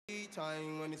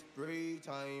time, when it's free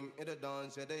time. In the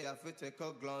dance, yeah, they have to take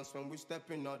a glance when we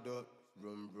step in the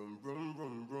room, room, room,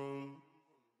 room, room.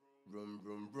 Room,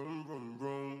 room, room, room,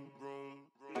 room, room.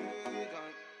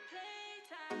 Playtime.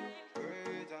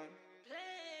 Playtime.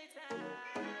 Playtime.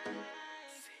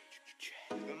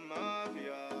 The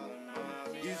mafia.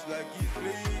 It's like it's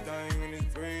playtime when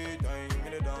it's free time.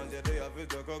 In the dance, yeah, they have to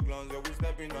take a glance when we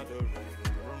step in the room,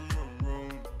 room, room,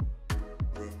 room.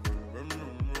 Room, room,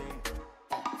 room, room.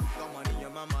 Got money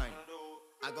in my mind.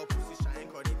 I got pussy shine,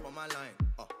 Cody for my line.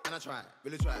 And I try,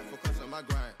 really try, focus on my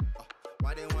grind.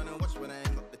 Why they wanna watch when I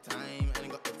ain't got the time? I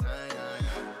ain't got the time.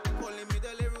 Calling me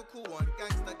the lyrical one,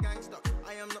 gangster, gangster.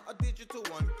 I am not a digital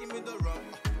one, give me the rum.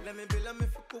 Let me build a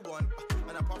mythical one.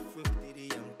 And I pop with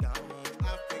Diddy and down.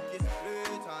 I think it's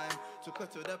playtime. Took her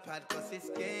to the pad cause it's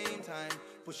game time.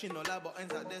 Pushing all our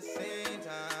buttons at the same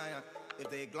time. If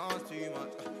they glance too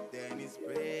much, then it's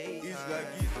spray time. It's like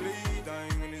it's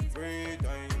playtime when it's spray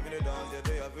time. In the dance, yeah,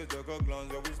 they have to take a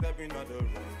glance. Yeah, we stepping at the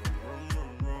room, room,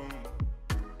 room, room.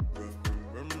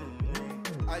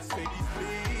 I say this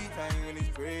playtime when it's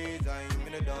spray time.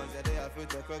 In the dance, yeah, they have to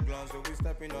take a glance. So we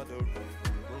stepping out the room,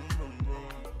 room, room,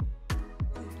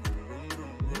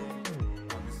 room.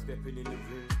 I'll be stepping in the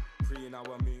room, preying how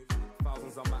I move.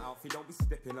 Thousands on my outfit, don't be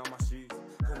stepping on my shoes.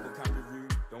 Humble can be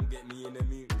rude, don't get me in the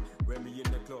mood. When we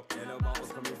in the club, yellow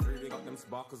bottles coming through. We got them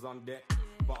sparkles on deck,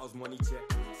 bottles money check.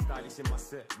 Stylish in my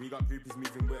set, we got groupies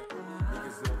moving wet.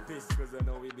 Niggas all pissed cause I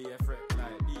know we be a threat.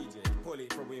 Like DJ, pull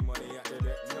it, throw in money at the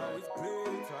deck. Now it's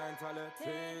playtime, toilet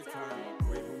time.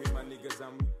 Waving with my niggas,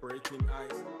 I'm breaking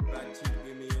ice. Bad chick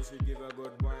with me and she give a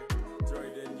good wine.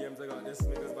 Jordan James, I got the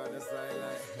snickers by the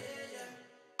sideline.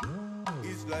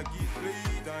 It's like it's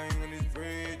playtime when it's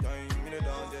free time. In the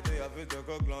dance, yeah, they have to take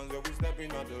a glance. Yeah, we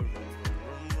stepping out the room,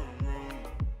 room, room,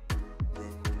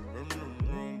 room, room,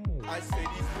 room, room. I say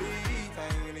this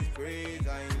playtime when it's free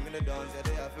time. In the dance, yeah,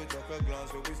 they have to take a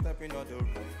glance. Yeah, we stepping out the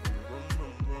room, room,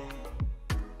 room, room.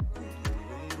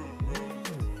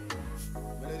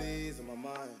 Melodies in my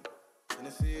mind,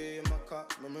 Tennessee in my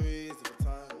cup, memories of the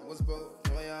time I was broke,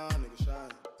 now I am nigga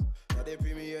shine. Now they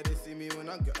pre me, yeah, they see me when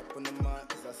I get up on the mic.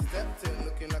 Cause I stepped in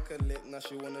looking like a lick, now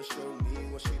she wanna show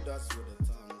me what she does with her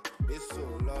tongue. It's so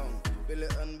long, feel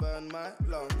it and burn my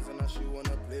lungs, and now she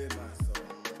wanna play my song.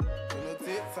 You know,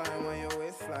 take time when your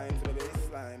waistline to the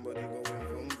baseline, body going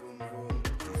boom, boom, boom.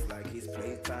 It's like it's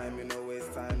playtime, you know,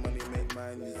 waste time, money make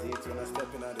mine easy when I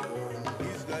step in at the door.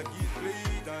 It's like it's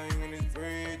playtime when it's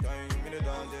free time. In the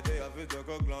dance, yeah, they have to take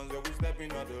a glance, yeah, we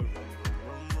stepping at the room,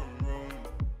 room, room, room.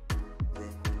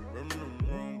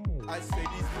 I say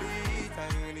this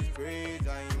playtime when it's free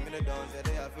time. In the dance, yeah,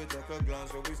 they have to take a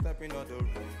glance. So we stepping out the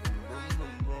room, room,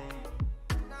 room, room.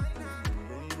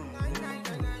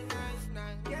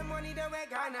 Get money, then we're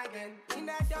gone again. In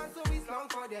that dance, so it's long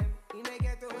for them. In the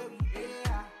ghetto where we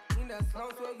play, in the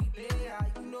slums where we play,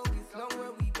 you know it's long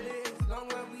where we play, it's long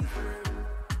where we play.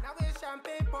 Now we're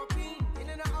champagne popping. In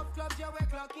and out of clubs, yeah, we're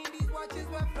clocking. These watches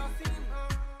we're flossing.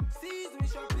 Sees me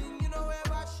shopping, you know where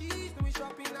about she's me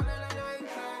shopping.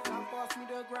 Pass me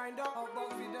the grinder, I'll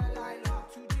box with the liner.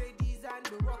 2 JDs and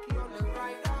the Rocky on the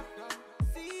rider.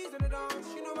 Seas in the dance,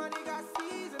 you know my nigga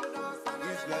seas in the dance.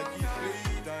 It's like it's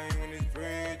playtime when it's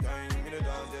free time. In the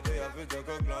dance, yeah, they have to take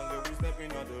a glance. Yeah, we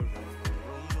stepping out the room,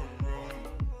 room, room,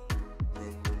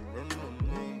 room, room, room,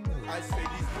 room. I say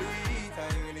this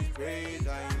playtime when it's free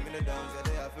time. In the dance, yeah,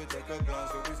 they have to take a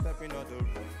glance. Yeah, we stepping out the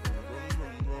room, room,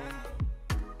 room, room.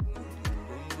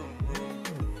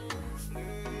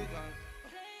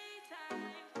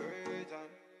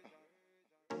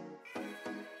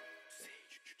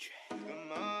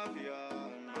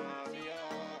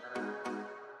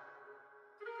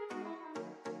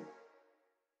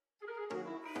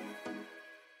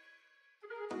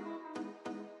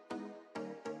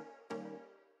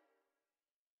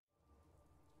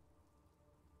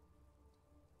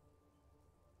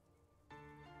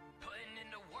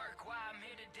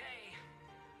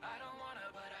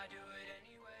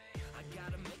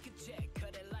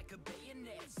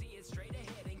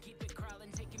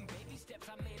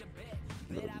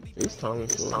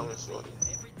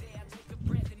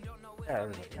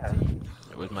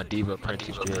 It was my diva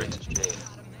apprentice Jay.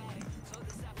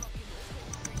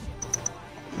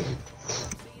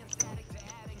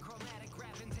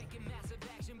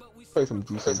 Play some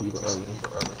decent diva early.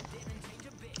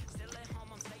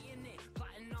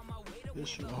 This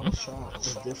shit on shot,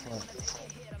 it's different.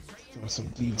 Doing some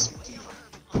diva.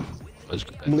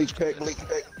 Bleach pack.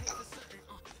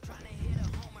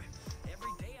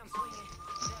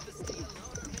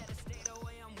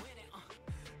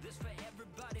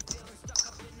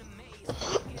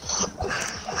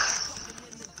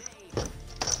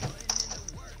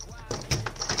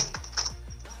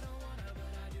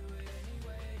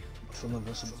 still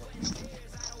invincible.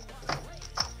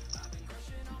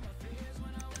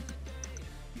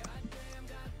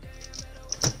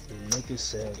 The nigga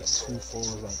said 2-4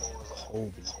 is like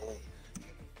Kobe.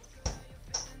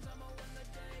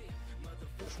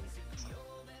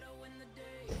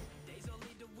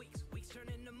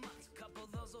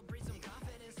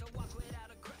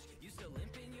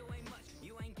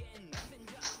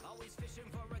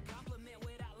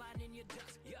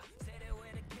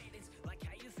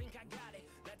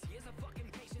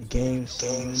 Game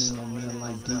winning on me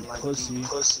like deep pussy.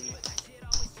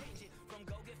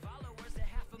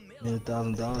 Made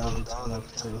 $1,000 every time I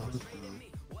play the hook.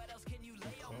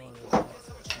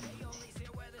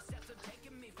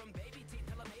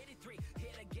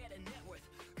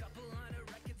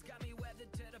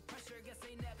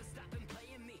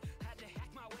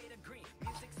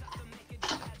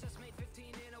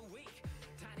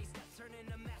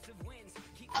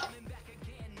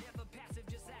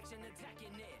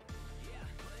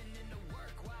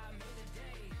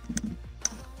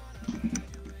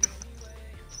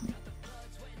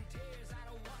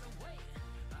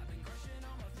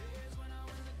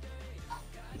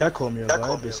 That called me a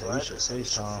vibe, bitch. Said we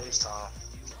should FaceTime.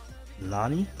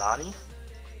 Nani?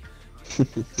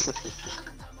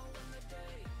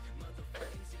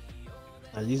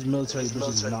 Like, these military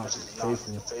bitches are not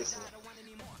faithful.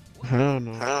 Hell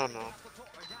no.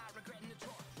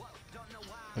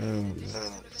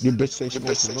 Your bitch say she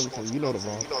wants to military. You know the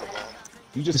wrong.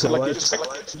 You just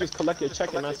collect your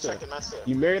check and that's it.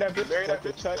 You marry that bitch, collect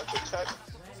your check.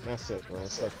 That's it, bro.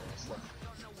 That's it.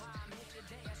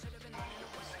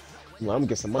 Well, I'm gonna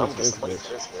get some money for this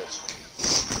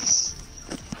bitch.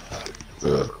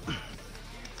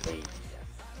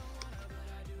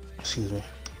 Excuse me.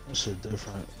 This shit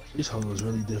different. These hoes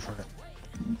really different.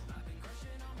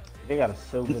 They got a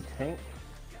silver tank.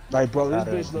 Like, bro, this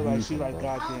bitch look like she like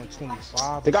goddamn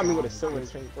 25. They got me with a silver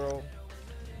tank, bro.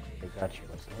 They got you.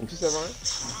 What you said, Ryan?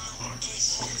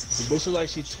 The bitch look like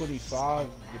she's 25,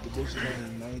 but the bitch is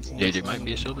only 19. Yeah, there might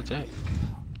be a silver tank.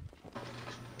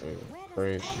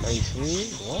 Crazy. 19?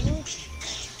 What?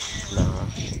 Nah.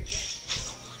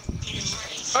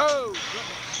 Oh!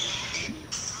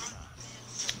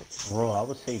 Bro, I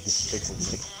would say just stick with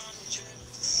Nick.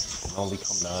 Only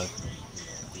come to us.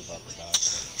 We about to die.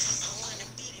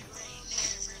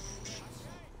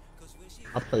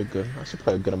 I play good. I should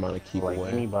play a good amount of keep Like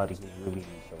away. anybody who really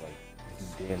needs to like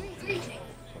do damage.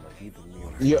 So like either me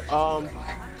or Yeah,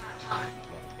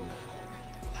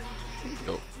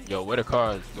 Yo, where the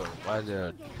cars go? Why is there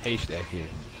a haystack here?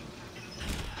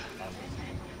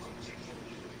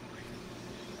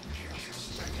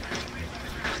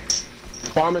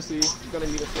 pharmacy. You're gonna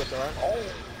need a switch, alright? Oh!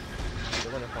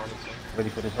 They're running pharmacy. ready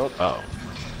for this hook. Oh.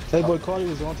 Hey, boy, Cardi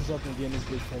was onto something getting this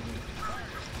bitch pregnant.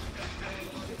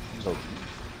 So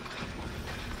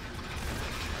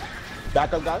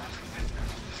Back up, guys.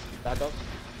 Back up.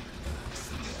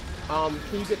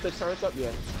 Can you get the turns up?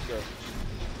 Yeah, sure.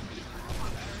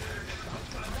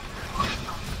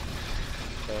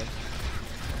 Okay.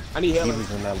 I need he healing.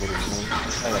 was in that little room.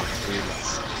 I like to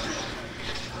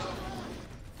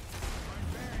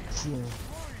see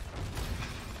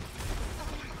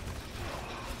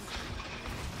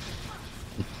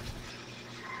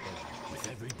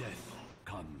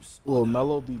Will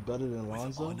Melo be better than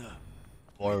Lonzo?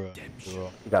 Or, You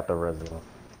got the reservoir.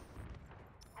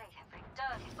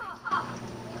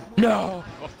 no!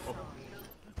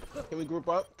 Can we group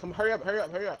up? Come, hurry up.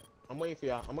 I'm waiting for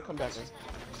y'all. I'm gonna come back in.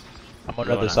 I'm on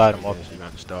the other side. I'm obviously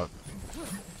gonna stop.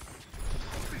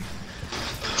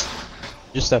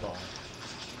 Just step on.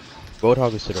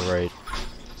 Roadhog is to the right.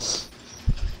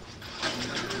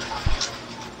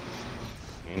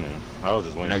 I was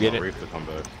just waiting get for it? Reef to come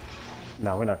back.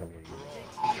 No, we're not gonna get you.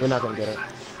 We're not gonna get it.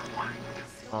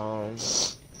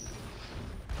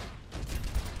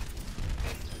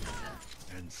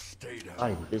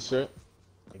 Good shit.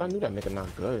 I knew that nigga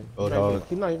not good. Roadhog.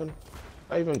 He's not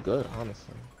even good,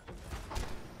 honestly.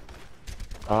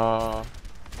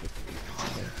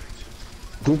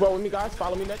 Group up with me, guys.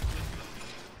 Follow me next.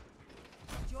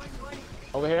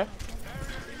 Over here.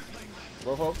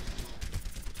 Roadhog.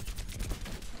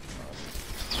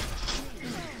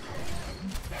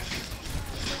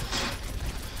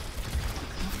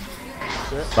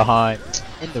 Behind.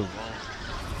 In the room.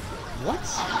 What?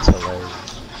 It's hilarious.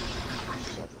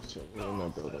 We're in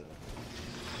that building.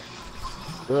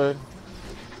 Good.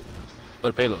 But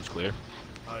the payload's clear.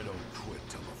 I don't quit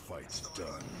till the fight's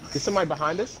done. Is somebody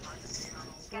behind us?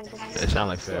 It sound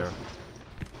like fair.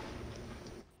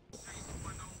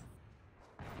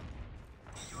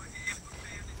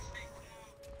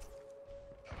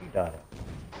 You got it.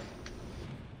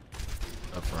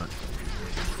 Up front.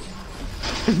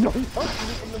 No, he's punching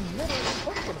me from the middle and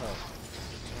punching her.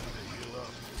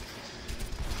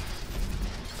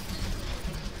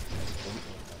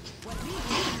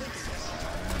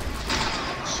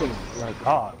 Shit, my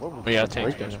God. What was Yeah, I'll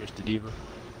take it. Switch to Diva.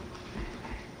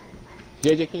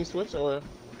 JJ, can you switch or?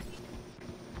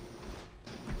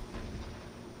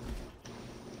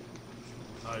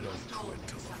 I don't quit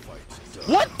till the fight's done.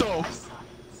 What the?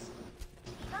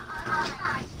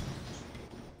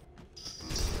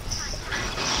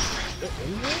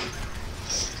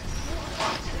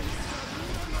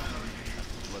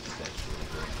 Look at that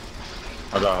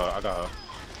shit. I got her.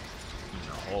 You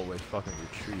know, always fucking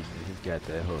retreating and he got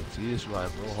that hook. See, this is why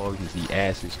Roadhog is the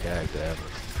assest character ever.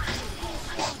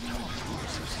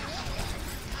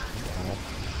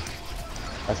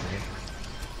 That's me.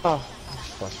 Oh, that's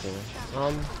frustrating.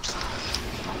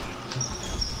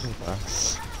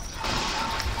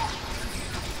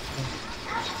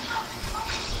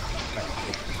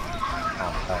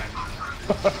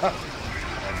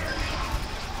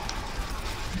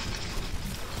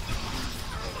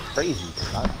 Crazy.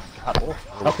 Got off.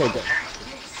 Okay, good.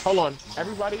 Hold on,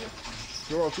 everybody.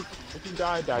 Zero, if you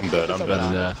die, die. I'm dead. I'm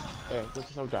dead. Yeah, just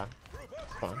yourself die.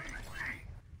 It's fine.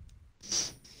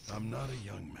 I'm not a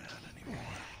young man anymore.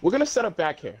 We're gonna set up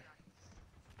back here.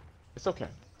 It's okay.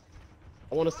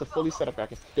 I want us to fully set up back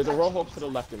here. There's a Roadhog to the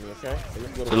left of me, okay? So you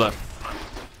have to go To the left.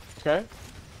 Okay?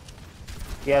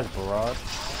 He has barrage.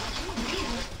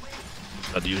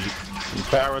 I'd use it.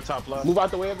 Para top left. Move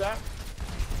out the way of that.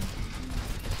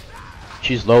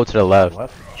 She's low to the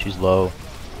left. She's low.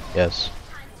 Yes.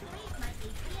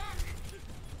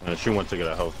 She went to get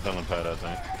a health healing pad, I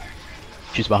think.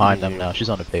 She's behind them now. She's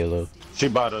on the payload. She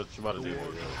about to do it.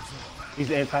 He's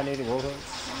anti-native Roadhog.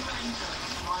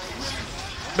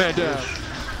 Man down.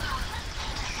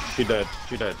 She dead.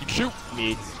 She dead. Shoot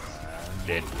me.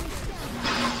 Dead.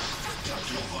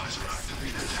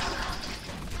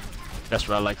 That's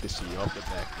what I like to see off the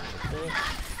back.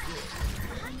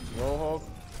 Roadhog.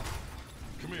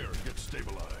 Come here, get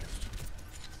stabilized.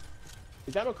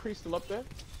 Is that McCree still up there?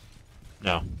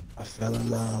 No. I fell in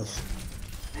love.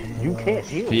 You can't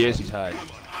heal. He is. He's hiding.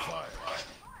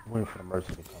 I'm waiting for the mercy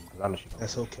to come because I know she's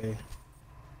That's okay.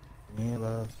 Me in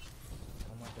love.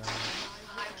 Oh my God.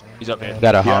 He's up there.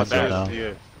 Got a Yeah, Hanzo now.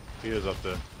 he is up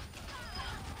there.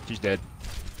 She's dead.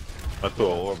 I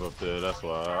threw an orb up there. That's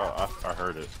why I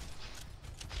heard it.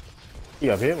 He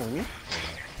up here with me.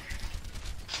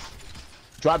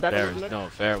 Drive back a Farrah, little bit. no,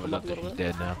 Farrah was Come up there. a little He's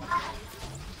bit. dead now.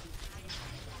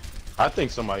 I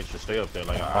think somebody should stay up there.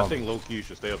 Like I think low key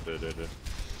should stay up there.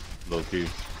 Low key.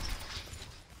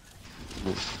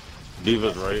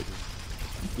 Diva's right.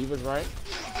 Diva's right.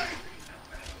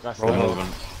 Got We're moving.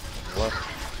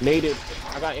 Native.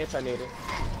 I got anti-native.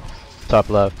 Top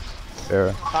left.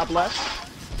 Farrah. Top left.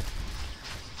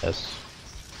 Yes.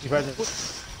 You present?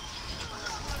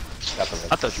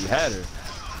 I thought you had her.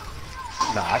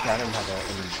 Nah, I didn't have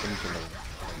anything.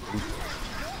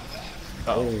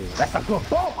 Oh. That's a good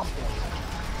ball.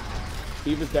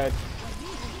 Diva's dead.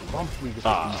 Oh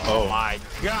my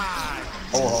god!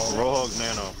 Roadhog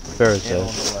Nano. Farrah's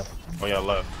dead. Oh yeah,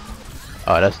 left.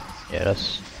 Oh, that's.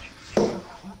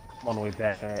 I'm on the way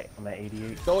back on that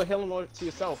 88. Go ahead and order to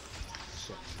yourself.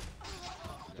 Shit.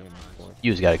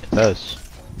 You just gotta confess.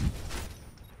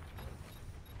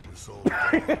 This old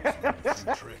dog's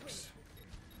got tricks.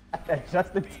 That's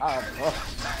just in time, bro.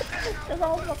 Cause I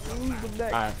was about to lose the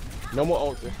neck. Alright. No more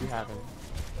ults if you haven't.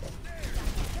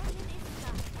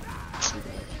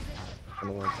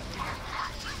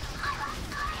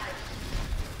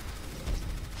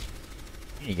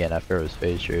 You can get that Farrah's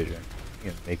face trader. You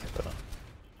can make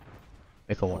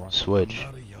her want to switch. I'm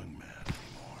not a young man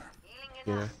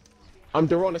anymore. Yeah.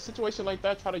 Duro, in a situation like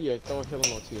that, try to throw a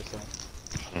healing on to yourself.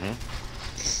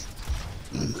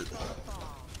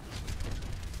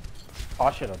 Oh,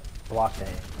 I should have blocked that.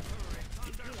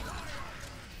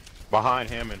 Behind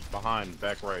Hammond. Behind.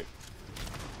 Back right.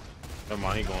 Never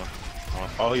mind. He going.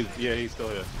 Oh, he's still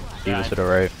here. He was to the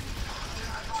right.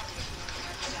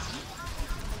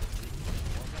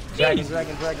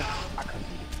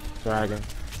 Dragon.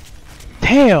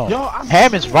 Damn! Yo,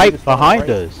 Hammond's right behind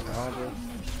us.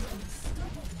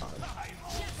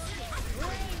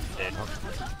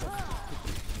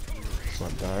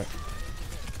 Son died.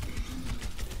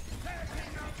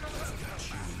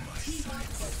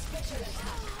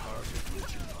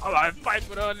 Oh, I fight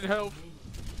with her health.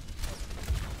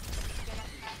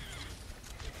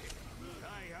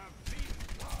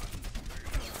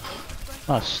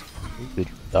 Oh, stupid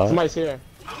dog. Somebody's here.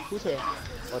 Who's here?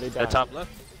 Oh, they died. At top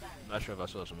left? I'm not sure if I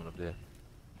saw someone up there.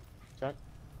 Check.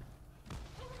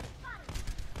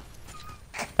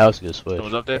 That was a good switch.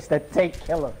 Someone's up there. It's the tank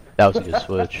killer. That was a good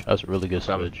switch. That was a really good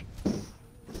switch.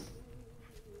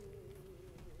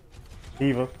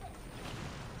 Diva.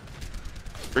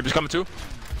 Reaper's coming too.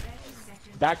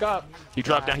 Back up. He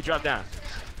dropped down. He dropped down.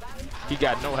 He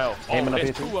got no health. Oh, Aiming up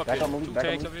there's here, two too. up Back there. up, Malik. Two Back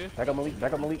tanks up, up here. Back up, Malik.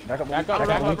 Back up, Malik. Back up, Malik. Back up,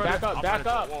 Back up, back up, back up, back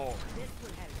up.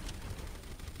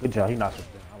 Good job. He knocked us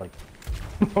down. I like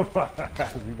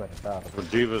it. We better die.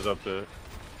 Diva's up there.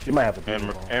 She might have to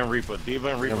And Reaper. Diva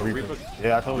and Reaper. Reaper.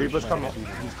 Yeah, I told you. Reaper's coming.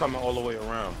 He's coming all the way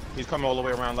around. He's coming all the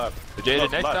way around left.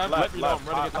 Jada, next time, let me know I'm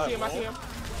running I see into him, I see him.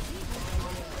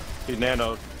 He's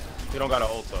nanoed. He don't got an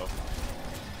ult though.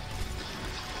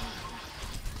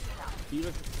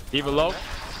 Diva low.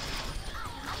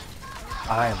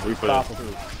 I am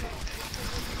unstoppable.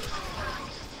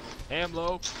 Ham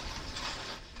low.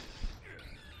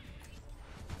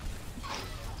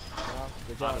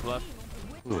 Good job. Left.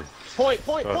 Point.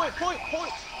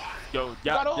 Yo,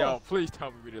 got off. yo, please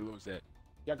tell me we didn't lose that.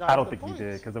 I don't think we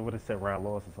did, because it would have said round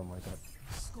loss or something like that.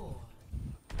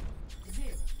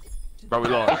 Bro, we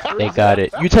lost. They got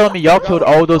it. You telling me y'all killed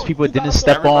all those people that didn't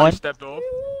step Everybody on? stepped off.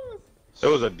 There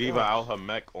was a Diva out her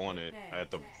mech on it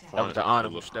at the front. That was the honor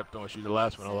who stepped on. She was the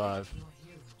last one alive.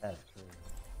 That's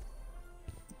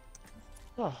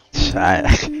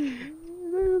crazy.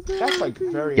 That's like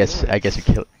very. I guess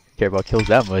you care about kills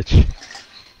that much.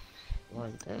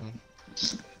 Like, damn.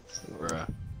 Bruh.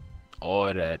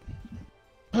 All that.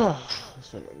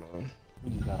 That's not annoying.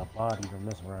 We just got a body from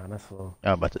this round, that's all.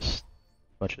 I'm about to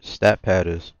bunch of stat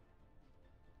padders.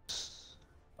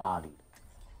 Body.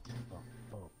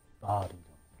 Body.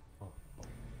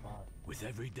 With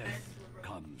every death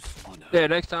comes honor. Yeah,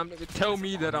 next time, nigga, tell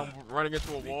me that I'm running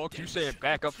into a wall. You saying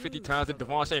back up 50 times and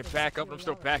Devon saying back up and I'm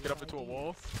still backing up into a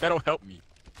wall? That don't help me.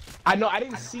 I know. I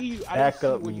didn't see you. I didn't see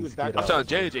you when you was back I'm up. telling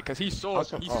JJ because he saw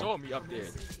me up there.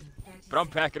 But I'm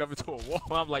backing up into a wall.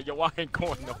 I'm like, yo, I ain't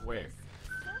going nowhere.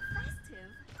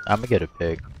 I'm gonna get a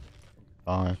pick.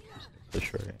 Fine. For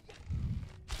sure.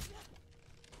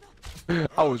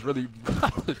 I was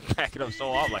backing up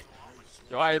so hard. I'm like,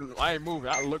 yo, I ain't moving.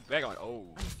 I look back, I'm like, oh.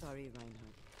 I'm sorry, Reinhardt.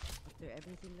 After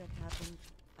everything that happened,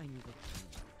 I knew that.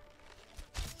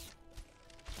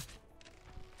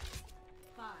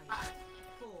 5,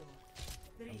 4,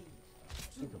 3,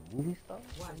 2, The movie stuff?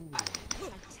 1.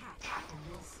 Attack and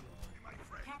mercy.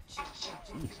 Capture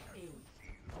objective A.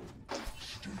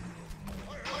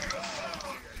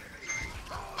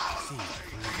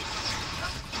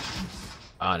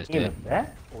 Honest, Is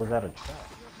that? Or was that a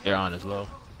trap? they're on as low.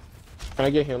 Can I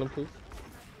get healing, please?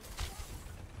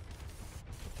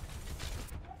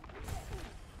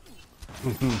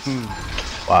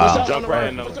 Wow. Junkrat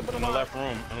in the left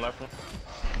room. In the left room.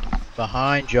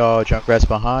 Behind y'all, Junkrat's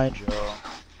behind y'all.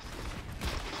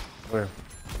 Where?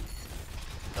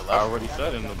 I already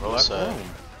said in the left room.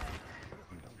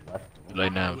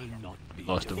 Right now,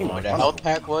 lost the Where one. the health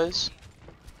pack was?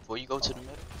 Before you go to the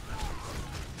middle?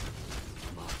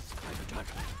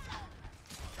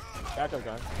 Back up,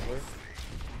 guys. Where?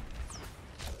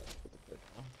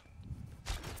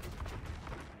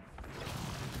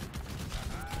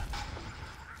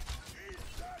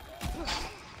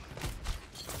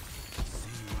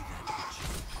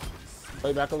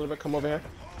 Play back a little bit. Come over here.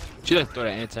 She just thought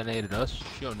that anti-nated us.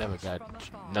 She don't never got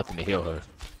nothing to heal her.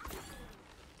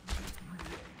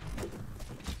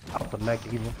 Out the mech,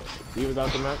 even. He was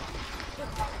out the map.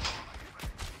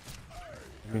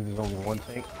 That means there's only one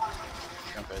tank.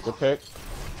 Good pick.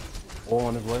 All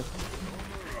on his way.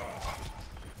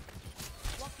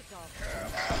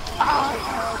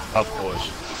 Of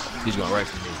course. He's going right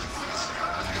for me.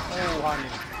 Oh, honey.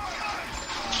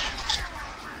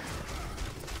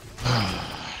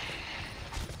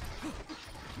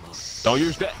 Don't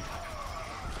use that.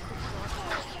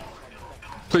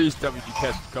 Please tell me you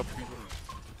catch a couple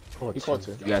people. He caught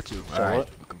you. You got to. So Alright. what?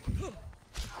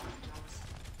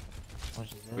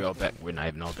 We all back. We're not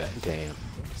even all back. Damn.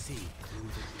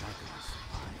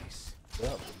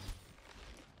 Yep.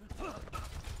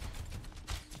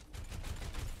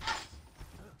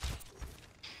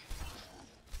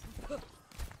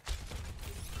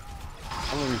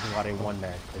 Only reason why they won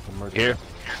that is a murder. Here.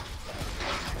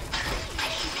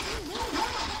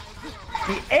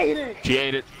 He ate it! She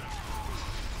ate it.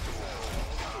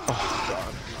 Oh,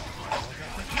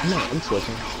 God. I'm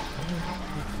switching.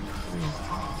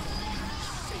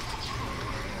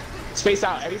 Space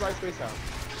out. Everybody space out.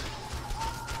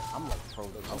 I'm like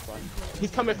frozen. I'm fine.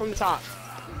 He's coming from the top.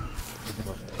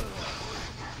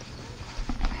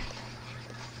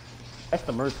 That's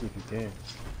the mercy if you can.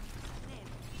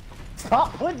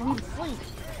 Stop putting me to sleep!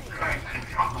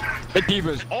 The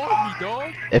diva's on me,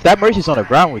 dog. If that Mercy's on the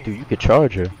ground with you, you could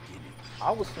charge her. I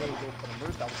was saying go for the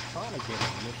merch. I was trying to get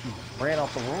him, and then she ran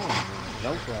out the room. And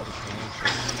jumped out the room.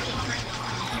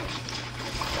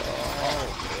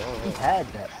 He had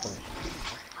that push.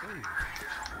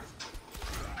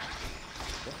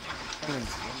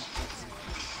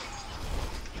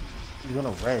 He's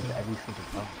gonna res every single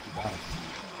time. He got it.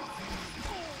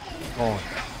 Keep going.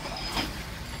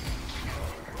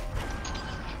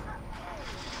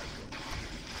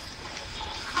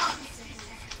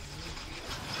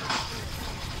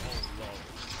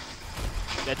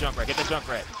 That jump rat, get that jump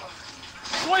rat.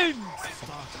 Swing!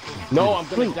 No, I'm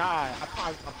gonna die. I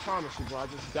promise you, bro. I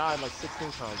just died like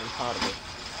 16 times. I'm proud of it.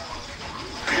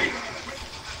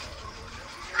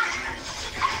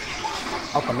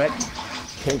 I'll come back.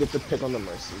 Can't get the pick on the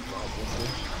mercy, bro.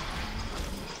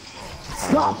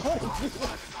 Stop!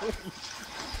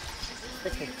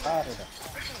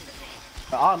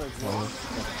 The honors, bro.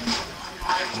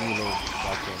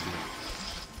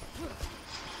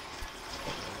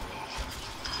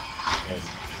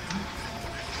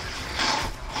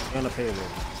 On the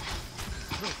payroll.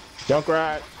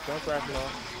 Junkrat, no.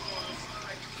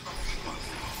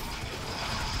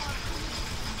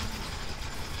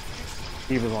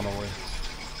 He was on the way.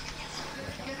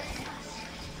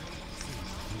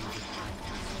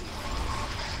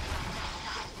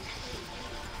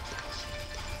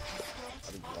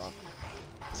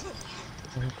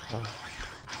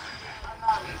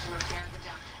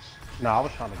 No, I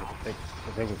was trying to get the pick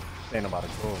because they were saying about a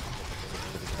goal.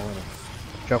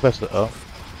 Jump us the oh.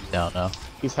 He's down now.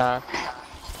 He's high.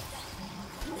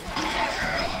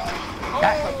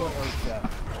 That's a good earth shot.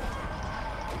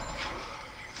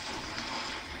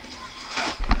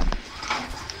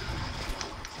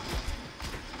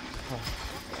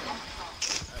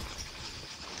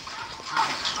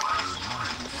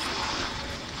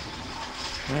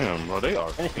 Damn, bro, they are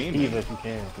Finish fiending. Eva if you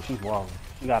can, because she's wild.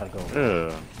 She gotta go.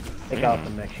 Yeah. Take out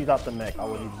the mech. She's out the mech. I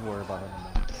wouldn't even worry about her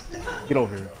no more. Get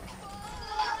over here.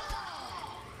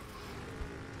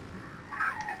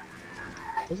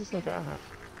 What's this nigga at?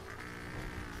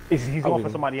 He's going for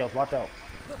somebody else. Watch out.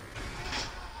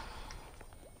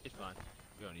 It's fine.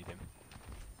 We don't need him.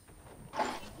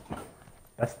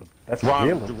 That's the Ron,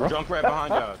 feeling, bro. Junkrat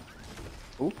behind y'all.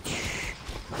 Ooh.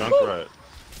 Junkrat.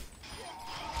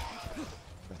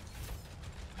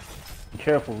 Be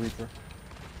careful, Reaper.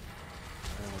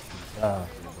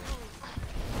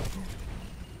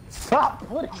 Stop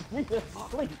putting me to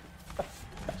sleep.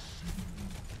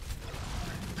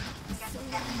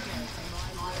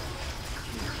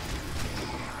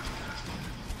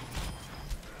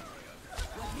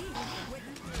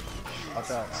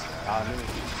 Watch out.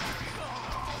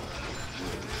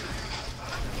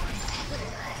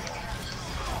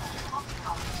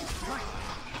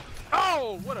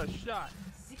 Oh, what a shot!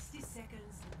 60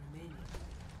 seconds remaining.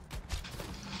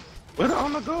 Where'd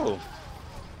Anna go?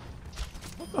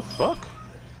 What the fuck?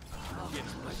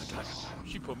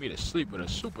 She put me to sleep with a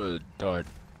super dart.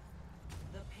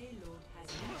 The payload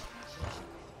has reached.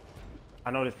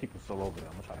 I know there's people still over there.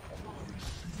 I'm gonna try to catch them.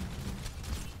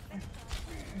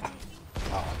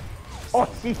 Oh,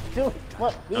 she's still.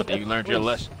 What? I don't think you learned your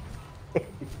lesson.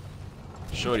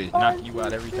 Shorty's knock you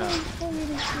out every time.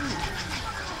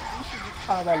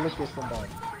 How did I look at somebody?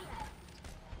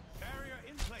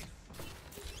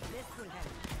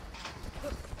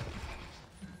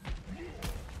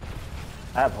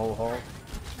 I have whole hole.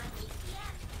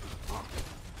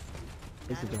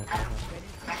 This is doing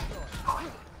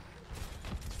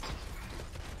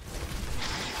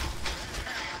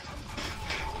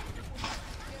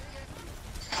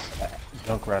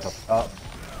Junkrat up.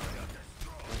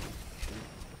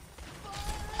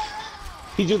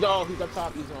 He just he's up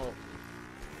top, he's on.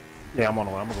 Yeah, I'm on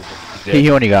the way. I'm gonna go. He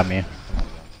only got me.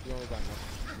 He only got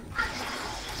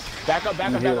nothing. Back up.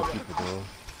 People,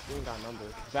 We ain't got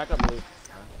numbers. Back up, please.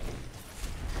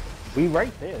 We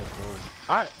right there, bro.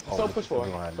 Alright, Oh, so push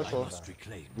forward. Push forward.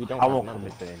 We don't I have won't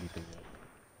numbers. commit to anything yet.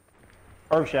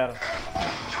 Earth Shadow.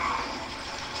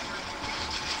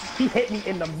 He hit me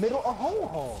in the middle of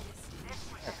hole.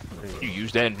 You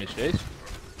used that in his face?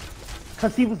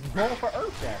 Cause he was going for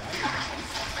Earth Shadow.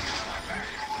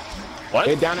 What?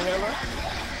 Hit down the hill, bro.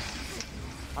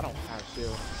 I don't have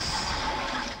shield.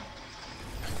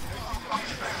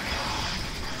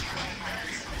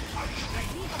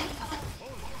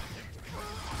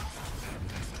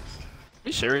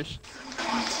 You serious?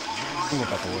 He went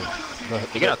back away.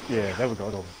 Take it out. Yeah, there we go.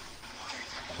 Oh,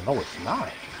 no, it's not.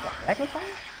 What the heck is that?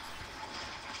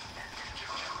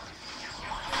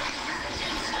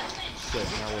 Shit,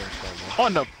 now we're in trouble.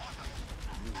 On the.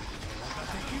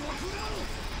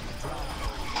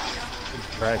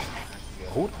 Dragon. Yeah,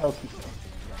 who the hell keeps that?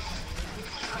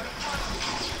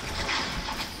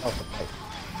 Oh, the fight.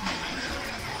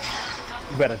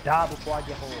 You better die before I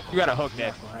get home. You gotta hook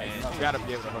that, man. You gotta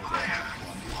be able to hook that.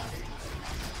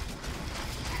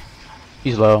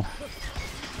 He's low.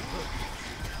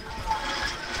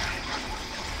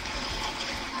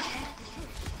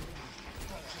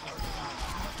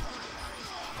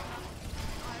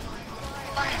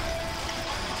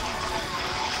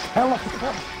 Hell off.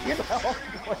 Get the hell off.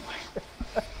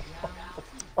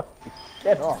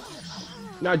 Get off.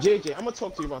 Now, JJ, I'm gonna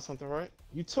talk to you about something, right?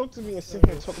 You talk to me and sit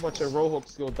here and talk about your roll hook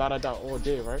skill, all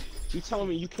day, right? You telling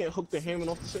me you can't hook the Hammond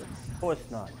off the shit? Of course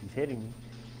not. He's hitting me.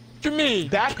 What you mean?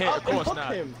 Back Can't, up and hook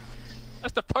him.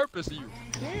 That's the purpose of you.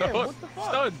 Damn, what the fuck?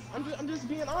 Stun. I'm just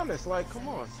being honest. Like, come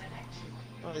on.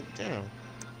 Like, damn.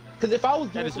 Because if I was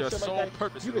doing some shit like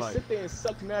that, you could sit there and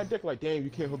suck mad dick. Like, damn, you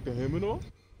can't hook the Hammond off.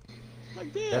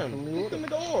 Like, damn, hook the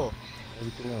nigga off.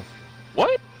 Everything else.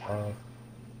 What? Oh God.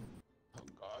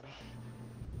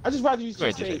 I just rather you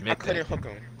just say I couldn't hook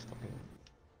him.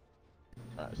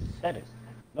 I said it.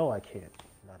 No, I can't.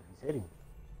 Not if he's hitting me.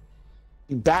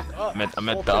 You back up. I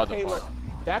meant the other part.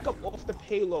 Back up off the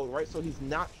payload, right? So he's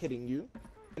not hitting you,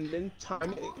 and then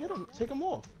time it, hit him, take him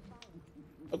off.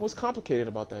 Like, what's complicated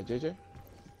about that, JJ?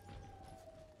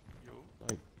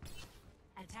 Like,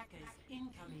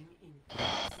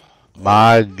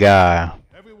 My guy.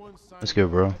 That's good,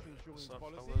 bro. I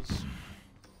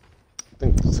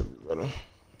think this is better.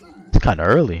 It's kind of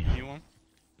early.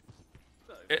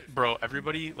 Bro,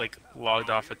 everybody like logged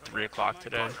off at 3 o'clock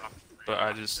today, but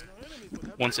I just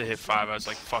once it hit 5, I was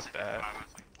like, fuck that.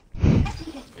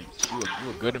 You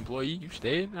a good employee? You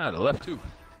stayed? I'd have left too.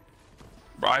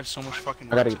 Bro, I have so much fucking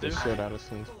work I gotta to get do. this shit out as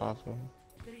soon as possible.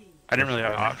 I didn't really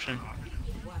have an option.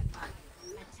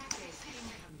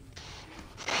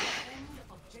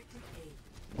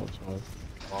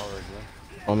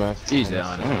 Oh man, he's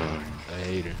down. I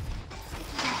hate her.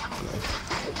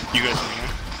 You guys know?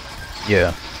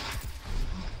 Yeah.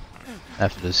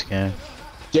 After this game.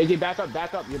 JJ, back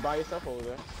up. You're by yourself over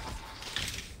there.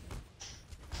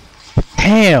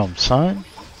 Damn, son.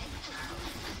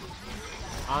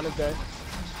 On his dead.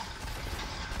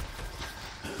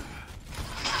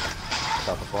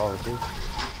 Got the ball too.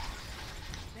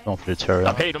 Going for the turret.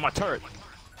 I'm hating on my turret.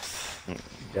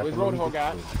 Where's Roadhog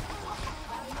at?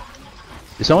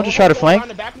 Did someone just try to flank?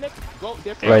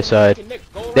 Right side.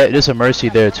 There's a Mercy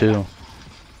there too.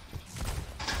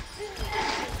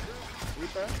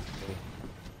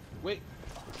 Wait.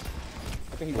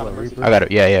 I think he got a Reaper. I got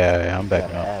it. Yeah, I'm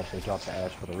backing up. Ash. They dropped the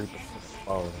Ash for the Reaper.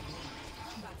 Oh.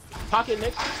 Pocket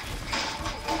Nick.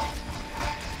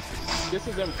 This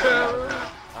is them.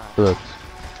 Look.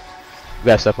 You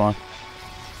gotta step on.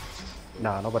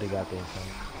 Nah, nobody got there, son.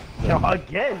 Yo,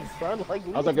 again, son. Like,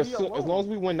 I was like, as long as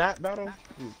we win that battle,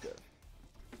 he's good.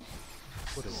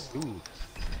 What a dude.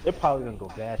 They're probably gonna go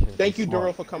Bastion. Thank you,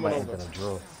 Duro, for coming over.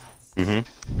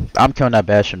 I'm killing that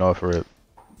Bastion off for it.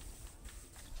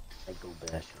 They go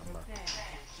Bastion.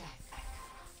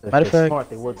 Matter of If they're fact, smart,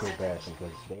 they would go Bastion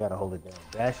because they gotta hold it down.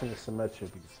 Bastion and Symmetra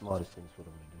would be the smartest things for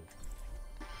them to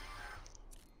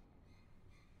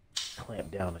do.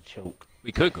 Clamp down a choke.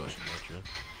 We could go Symmetra.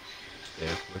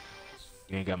 Yeah, quick.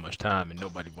 You ain't got much time and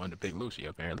nobody wanted to pick Lucy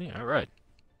apparently. Alright.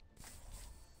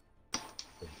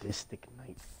 Sadistic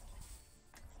Knight.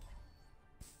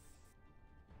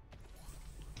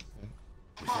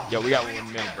 Yo, we got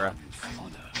 1 minute, bro.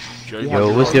 Sure,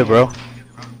 yo, what's good, bro?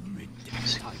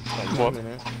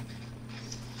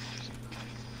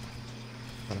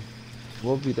 What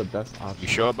would be the best option? You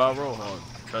sure about Roadhog?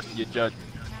 Trust your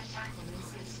judgment.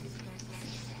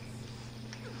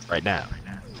 Right now.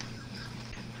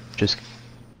 Just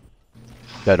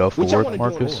got off for work,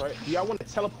 Marcus. Do y'all want to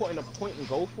teleport in a point and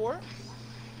go for it?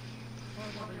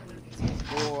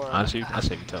 Or... Honestly, I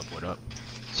say we teleport up.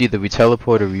 It's either we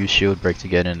teleport or we use shield break to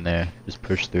get in there. Just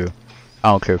push through. I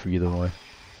don't care for either way.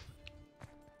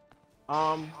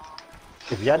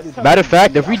 Matter of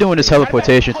fact, if we doing this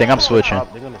teleportation thing, I'm switching.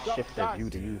 They're gonna shift their view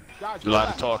to you. A lot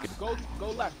of talking. Go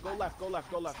left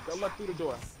through the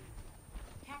door.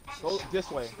 Go this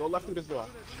way. Go left through this door.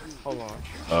 Hold on.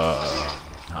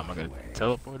 How am I gonna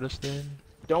teleport us then?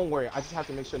 Don't worry, I just have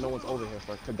to make sure no one's over here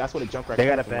first, cause that's what a Junkrat. They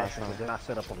got a Bastion, but they're not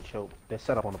set up on the choke. They're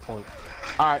set up on the point.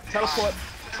 Alright, teleport.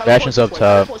 Bastion's up top.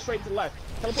 Teleport straight to the left.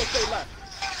 Teleport straight left.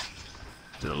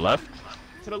 To the left?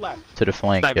 To the left. To the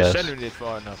flank, Not yes. sending it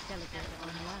far enough.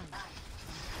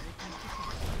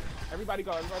 Everybody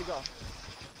go, everybody go.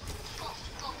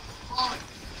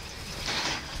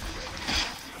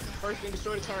 First thing,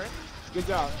 destroy the turret. Good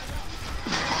job.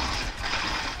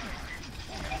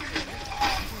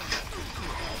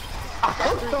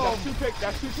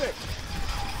 That's two picks.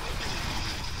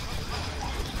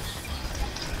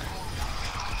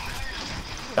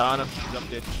 Katana, she's up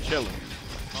there chilling.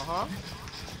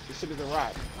 This shit is a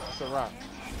wrap. It's a wrap.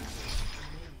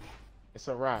 It's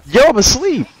a wrap. Yo, I'm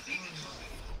asleep.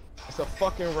 It's a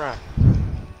fucking wrap.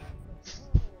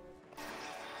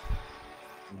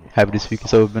 Happy this week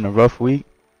has over been a rough week.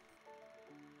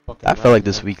 I feel like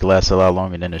this week lasts a lot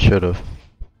longer than it should have.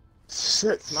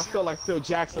 Shit, and I feel like Phil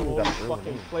Jackson all these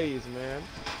fucking plays, man.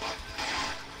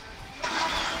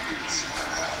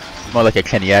 More like a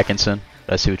Kenny Atkinson.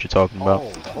 I see what you're talking about.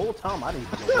 Oh, the whole time I didn't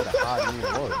even know what a high mean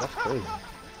was. That's crazy.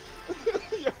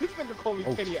 Yo, this nigga called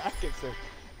me Kenny Atkinson.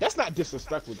 That's not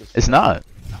disrespectful. It's not.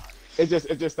 It's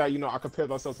just that, you know, I compared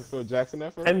myself to Phil Jackson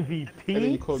at first.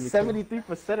 MVP?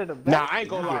 73% of the back. Nah, I ain't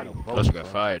gonna lie. Also got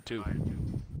fired too.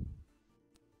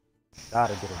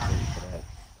 Gotta get a vote for that.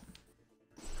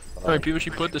 How many people she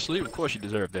put to sleep? Of course she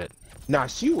deserved that. Nah,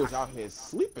 she was out here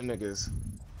sleeping niggas.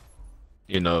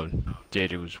 You know,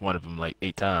 JJ was one of them like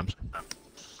 8 times.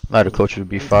 A lot of coaches would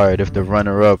be fired if the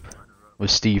runner-up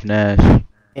was Steve Nash. I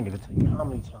can't even tell you how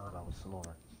many times I was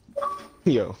snoring.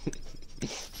 Yo.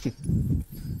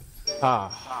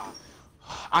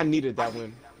 I needed that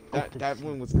win. That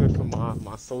win was good for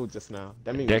my soul just now.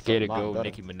 That made A decade me feel a lot ago, better.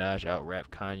 Nicki Minaj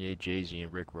out-rapped Kanye, Jay-Z,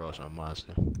 and Rick Ross on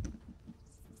Monster.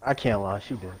 I can't lie,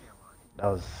 she did. That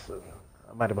was,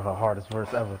 that might have been her hardest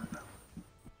verse ever.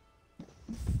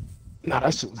 Nah,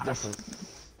 that shit was different.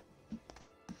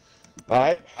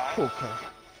 Alright, okay.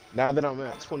 Now that I'm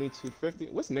at 2250,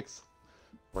 what's Nick's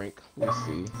rank? Let's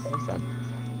see. What's that?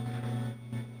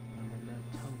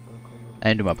 I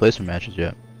didn't do my placement matches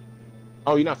yet.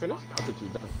 Oh, you're not finished? I thought you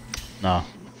were done. No.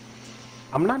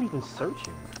 I'm not even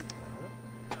searching.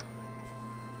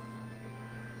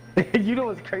 You know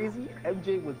what's crazy?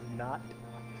 MJ was not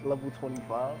level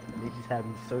 25. They just had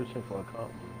me searching for a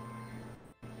comp.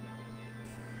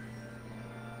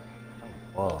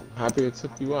 Wow. Happy it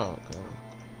took you out.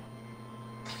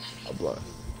 I'm blessed.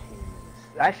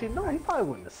 Actually, no, he probably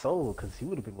wouldn't have sold because he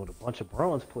would have been with a bunch of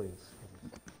bronze players.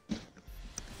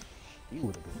 He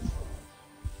would have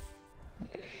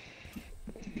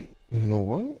been. You know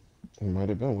what? He might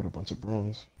have been with a bunch of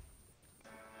bronze.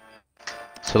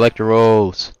 Select your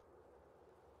roles.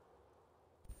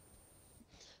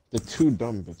 The 2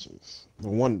 dumb bitches. The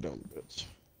 1 dumb bitch.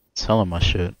 Tell him my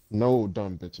shit. No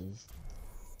dumb bitches.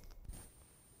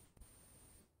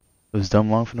 It was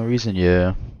dumb long for no reason,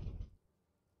 yeah.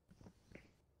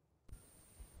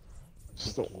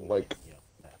 Just don't like.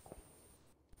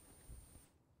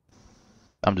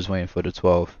 I'm just waiting for the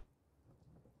 12.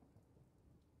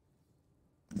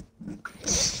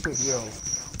 Yo.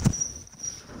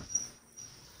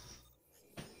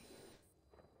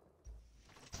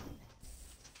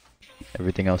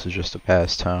 Everything else is just a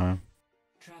pastime.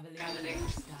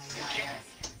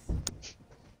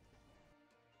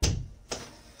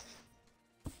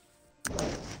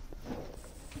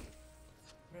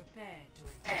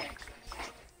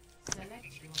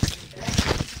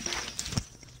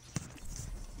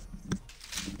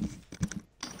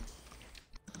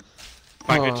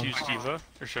 I get to use Diva,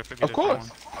 or should I pick a Of course.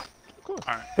 different one? Of course.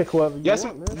 Alright. Pick whoever you Yes,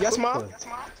 want, man. yes, Pick mom. one.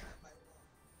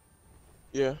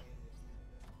 Yeah.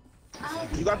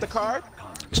 You got the card?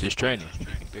 It's just training. You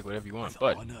can pick whatever you want,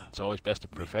 but it's always best to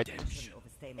perfect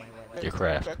your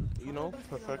craft. Perfect, you know,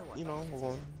 perfect, you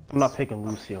know. I'm not picking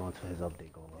Lucio until his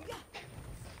update goes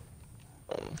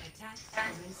on. Need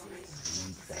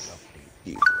that update.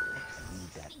 Need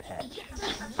that patch.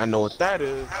 I know what that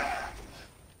is.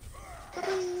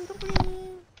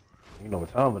 You know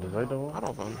what time it is, right, though? I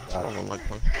don't like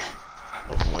playing. I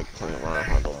don't like playing around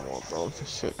her no more, bro. This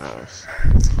shit ass.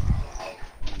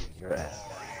 Your ass.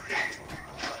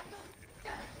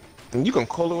 And you can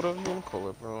call it whatever you want to call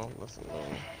it, bro. Listen,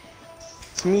 man.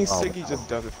 To me, Siggy just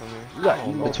does it for me. You got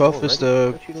The 12th is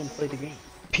the you didn't play the game.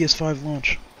 PS5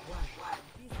 launch.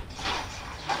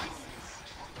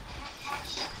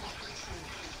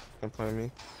 Can play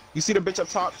me. You see the bitch up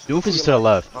top? Doof is to the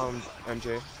left.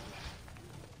 MJ.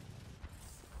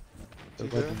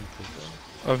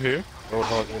 Up here?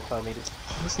 Roadhog inside needed.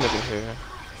 This nigga here.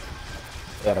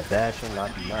 Got a dash and not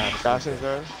Dashing's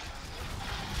there.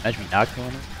 Imagine me knocked on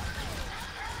it.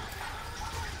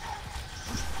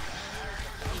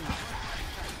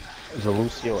 Is a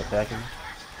Lucio attacking me?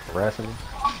 Harassing me?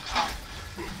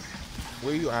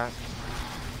 Where you at?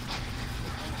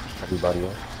 Everybody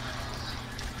else?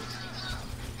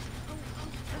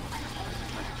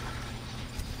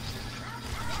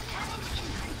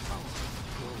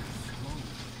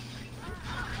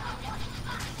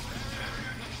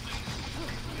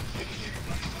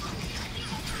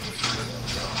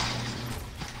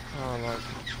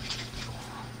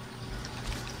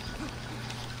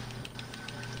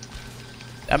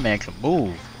 That man can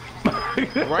move.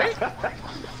 Right?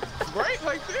 Right?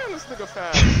 Like, damn, this nigga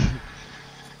fast.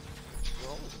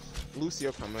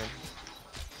 Lucio come in.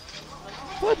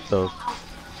 What the?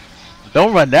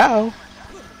 Don't run now.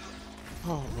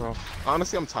 Oh, bro.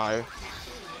 Honestly, I'm tired.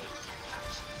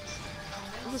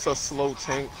 I'm just a slow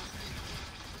tank.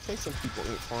 Tanks and people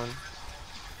ain't fun.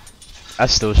 I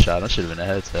still shot. I should have been a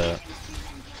head tap.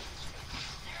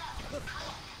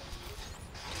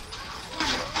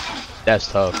 That's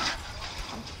tough.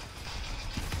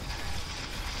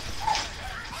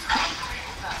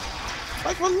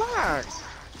 Like, relax.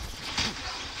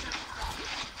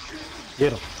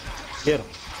 Get him. Get him.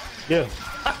 Get him.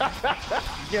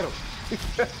 Get him.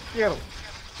 Get him.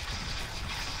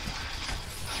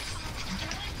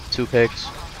 2 picks.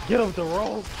 Get him to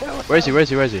roll. Where is he? Where is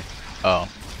he? Where is he? Oh.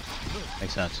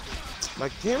 Makes sense.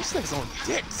 Like, damn, this nigga's on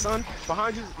dick, son.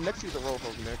 Behind you, next to you, the roll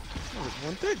hook, Nick. This nigga's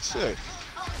on dick shit.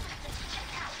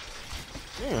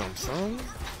 Damn, son.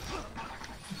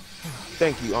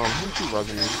 Thank you, who you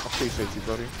rugging me? I appreciate you,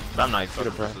 buddy. I'm not Get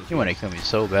it, bro. You want to kill me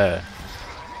so bad.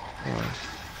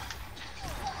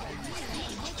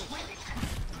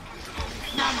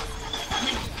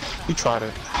 He tried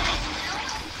it.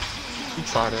 He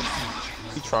tried it.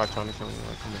 He tried trying to kill me.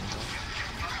 Like, come on, bro.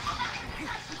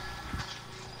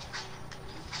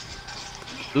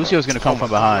 Lucio's gonna come from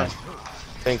behind.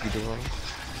 Thank you, Devon.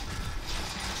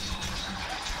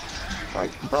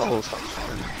 Like, bro, stop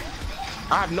trying.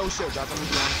 I have no shield, guys. I'm gonna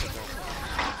be honest with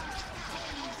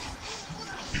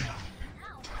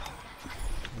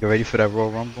You ready for that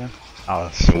Royal Rumble? Oh,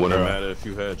 it wouldn't matter if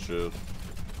you had shield.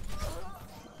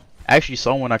 I actually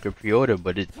saw one I could pre-order,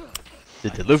 but the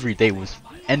delivery date was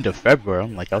end of February.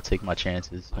 I'm like, I'll take my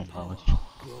chances. So much.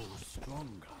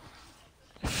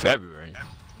 February.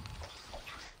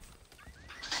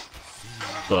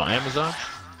 So on Amazon?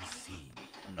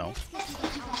 No.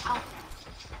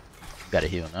 Gotta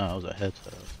heal now. I was a head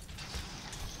start.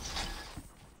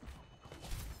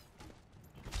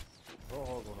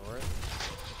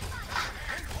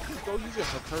 Go use your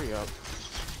hurry up.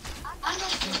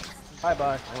 Bye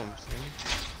bye.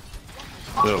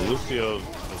 Yeah, Lucio is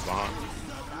behind.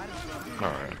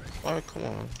 Alright. Alright, come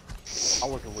on. I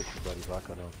wasn't with you, buddy, so I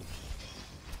couldn't help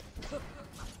you.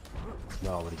 No,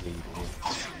 I already gave you the win.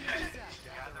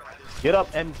 Get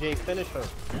up, MJ. Finish her.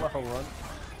 Let her run.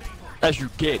 As you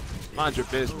get. Mind your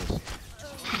business.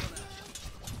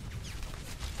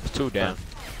 It's 2 down.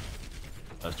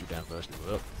 That's 2 down first.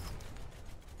 Up.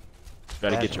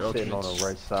 Gotta get your sitting ultimates. on the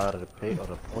right side of the pit or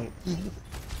the point.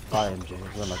 Bye, MJ.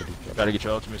 We're not gonna do that. Gotta get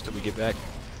your ultimates till we get back.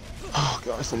 Oh,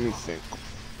 guys, let me think.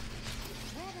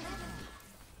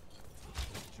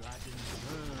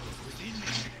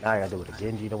 Now I gotta do it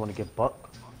again. You don't want to get buck.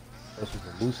 This was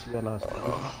a Lucio and us.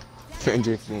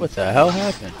 What the hell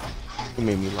happened? He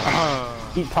made me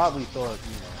laugh. He probably thought,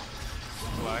 you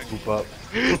know, group up.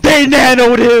 They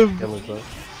nanoed him!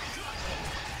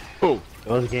 Who? It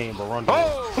was a game, but run.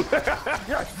 I'm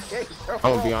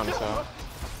gonna be honest, huh?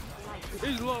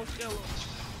 He's low,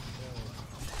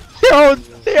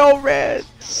 They all ran!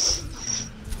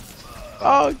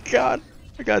 Oh god,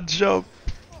 I got jumped.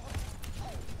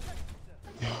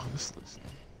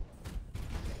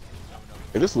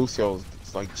 Yo, this Lucio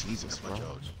is like Jesus, bro.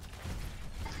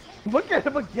 Look at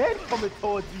him again coming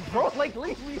towards you, bro. Like,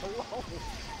 leave me alone.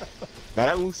 Now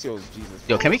that Lucio is Jesus.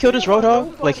 Yo, can we kill this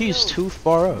Roadhog? Like, he's too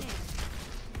far up.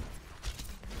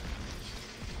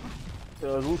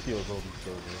 Lucio's over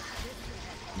so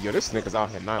good. Yo, this nigga's out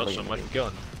here not so much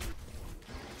killing him.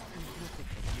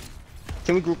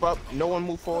 Can we group up? No one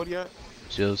move forward yet?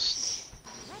 Just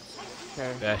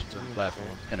Okay. Dash to the platform.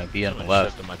 gonna be on the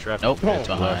left. My trap. Nope, it's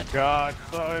behind. God,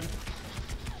 son.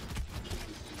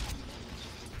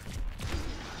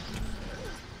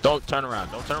 Don't turn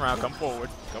around. Don't turn around. Come forward.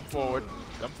 Come forward.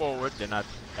 Come forward. They're not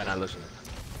listening.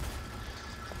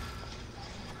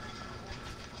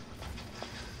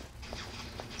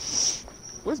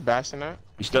 Where's Bastion at?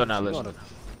 He's still not He's on listening.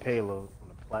 a payload on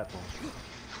the platform.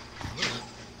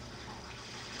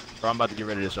 Bro, I'm about to get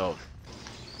rid of this ult.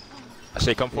 I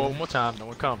say come forward one more time. No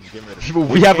one comes. Get rid of it.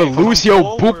 We have a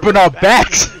Lucio booping our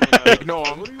backs. Ignore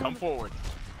him. Come forward.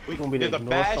 We gonna be There's a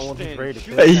ignore someone who's Bastion ready to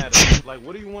shooting kill. at us. Like,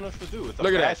 what do you want us to do? It's a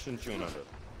Look at that. Bastion shooting at us.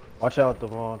 Watch out,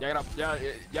 Devon.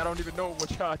 Y'all don't even know what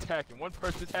y'all attacking. One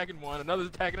person attacking one, another's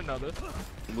attacking another.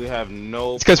 We have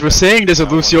no. It's because we're saying there's a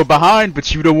Lucio behind,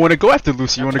 but you don't want to go after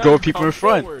Lucio. You want to go with people in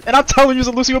front. And I'm telling you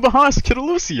there's a Lucio behind, so kill a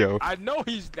Lucio. I know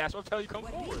that's what I'm telling you, come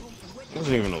forward. It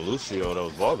wasn't even a Lucio that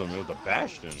was bothering me. It was a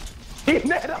Bastion. He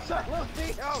net up that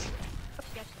Lucio!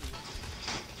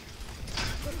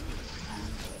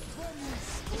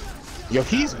 Yo,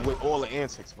 he's with all the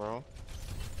antics, bro.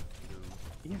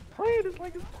 He's playing it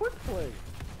like it's quick play.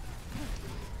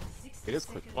 It is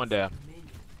quick. One down.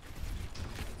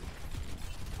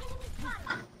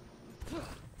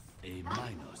 A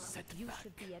minor setback. You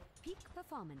should be at peak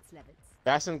performance levels.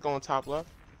 Bastion's going top left.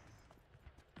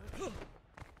 Two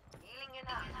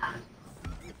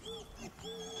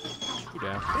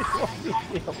down.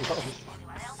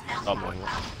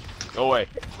 Go away.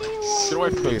 Get away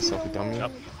from yourself, you dummy.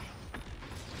 Yep.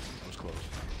 That was close.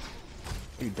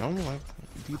 You dumb? Like,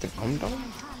 do you think I'm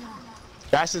dumb?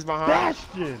 Bastion's behind.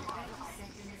 Bastion!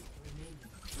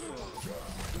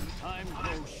 Time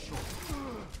goes short.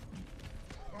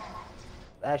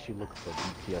 Actually looking for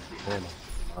BTS corner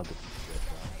on the BTS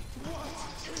side.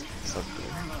 So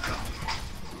good.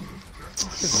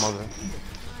 His mother.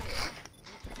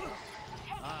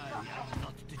 I am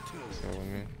not deterred. So with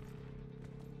me.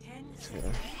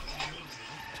 Yeah.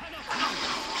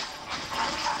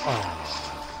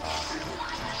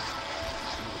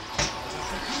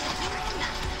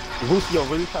 Lucio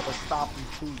really tried to stop you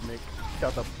too, Nick. He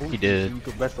tried to boost He did. you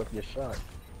could mess up your shot.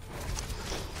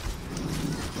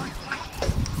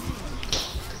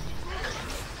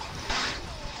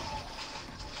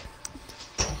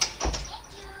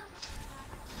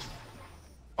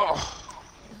 Oh.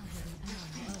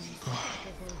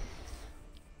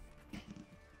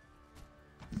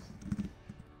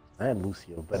 And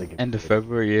Lucio better get End of good.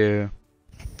 February, yeah.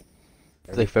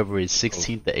 It's like February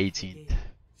 16th to 18th.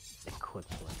 It could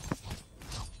play.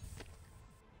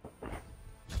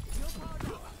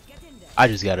 I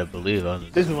just gotta believe I'll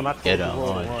This is when I get told the on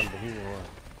wrong launch. one, but he didn't run.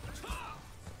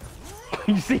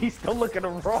 You see, he's still looking the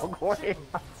wrong way.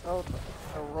 I told him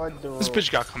to run the This roll.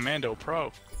 bitch got Commando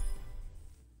Pro.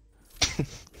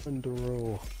 Run the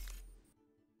roll.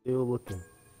 Still looking.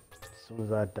 As soon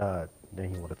as I died, then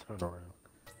he would have turned around.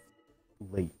 Too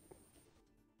late.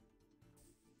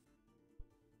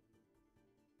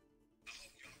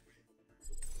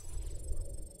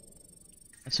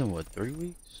 That's in what, 3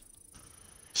 weeks?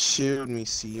 Shield me,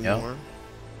 Seymour.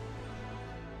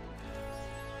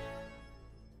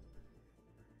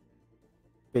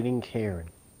 Spitting Karen.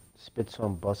 Spits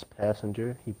on bus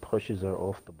passenger. He pushes her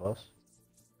off the bus.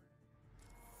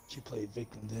 She played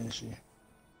victim, didn't she?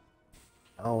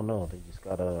 I don't know. They just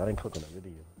got I didn't click on the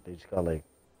video. They just got like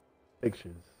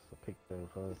pictures. A picture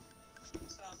of her.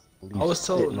 I was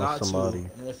told spitting on not somebody.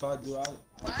 to, and if I do, I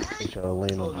Picture of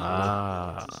laying on the floor.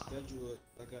 Ah. schedule it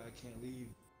like I can't leave.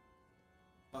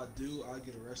 If I do, I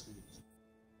get arrested.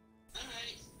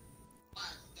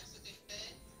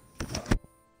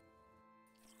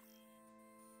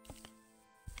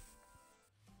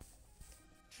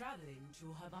 Traveling to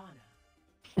Havana.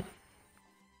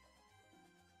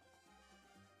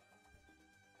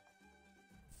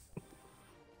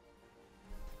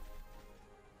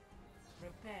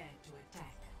 Prepare to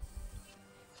attack.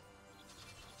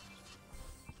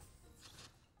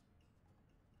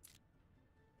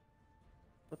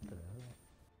 What the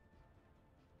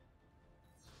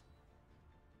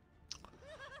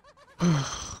hell?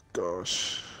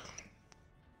 Gosh.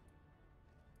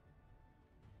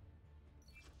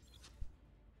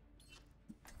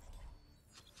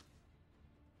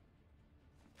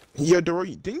 Yeah,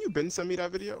 Dory, didn't you been send me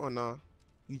that video or nah?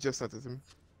 You just sent it to me.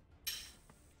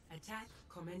 Attack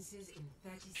commences in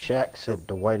 30 seconds. Shaq said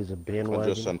the white is a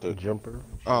bandwagon jumper.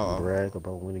 Oh. Brag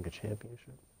about winning a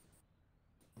championship.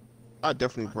 I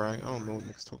definitely brag. I don't know what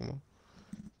niggas talking about.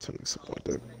 Tell me something like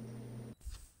that.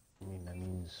 I mean, that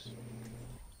means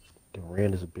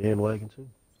Durant is a bandwagon too.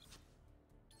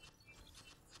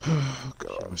 Oh,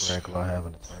 gosh. Brag about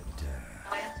having a title.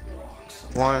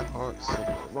 Lion Hearts.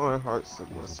 Lion Hearts.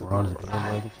 LeBron is a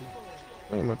bandwagon too.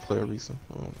 I ain't my player reason.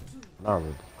 Not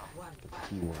really. It's a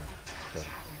key word. So.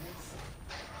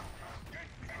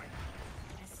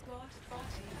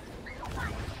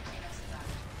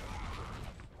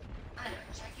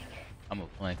 I'm a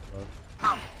flank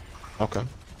club. Okay.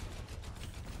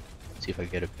 See if I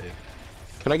get a pick.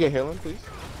 Can I get Helen, please?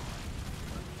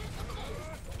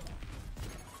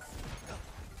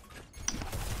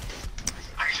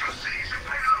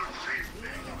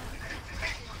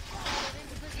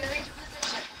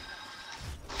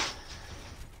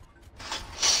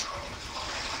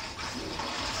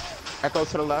 Echo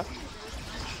to the left.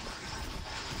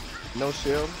 No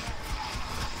shield.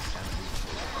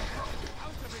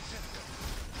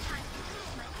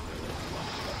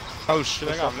 Oh shit,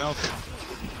 I got melted.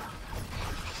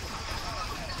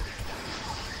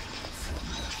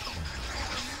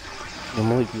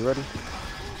 Malik, you ready?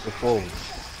 Go forward.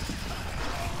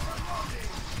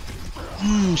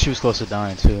 She was close to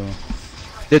dying too.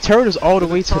 The turret is all the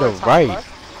way to the right.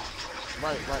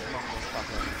 Right.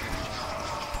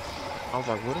 I was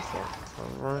like, what is that?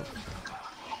 Alright.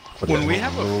 When we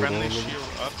have a friendly shield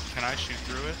up, can I shoot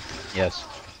through it? Yes.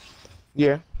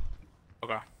 Yeah.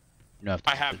 Okay. No.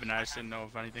 I have been. I just didn't know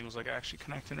if anything was like actually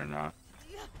connected or not.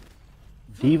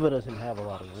 Diva doesn't have a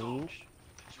lot of range,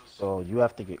 so you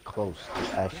have to get close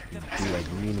to actually do like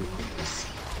meaningful things.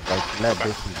 Like in that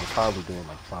distance, you're probably doing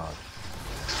like 5,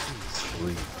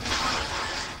 3.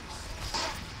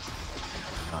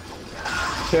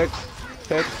 Check.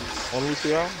 On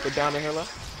Lucio. Get down the healer.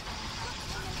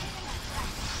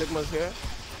 Sigma's here.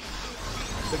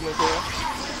 Sigma's here.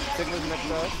 Sigma's next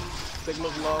to us.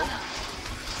 Sigma's low.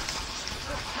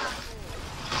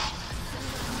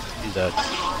 He's dead.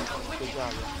 Good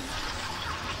job, yeah.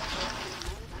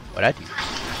 What I do?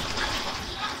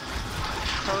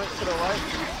 Current to the right.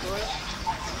 Destroy it.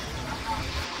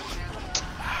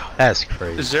 That's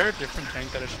crazy. Is there a different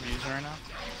tank that I should be using right now?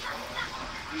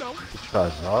 No. You try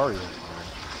Zarya.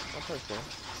 I'll try so.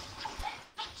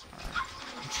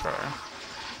 I'm sure.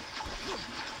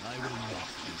 I will not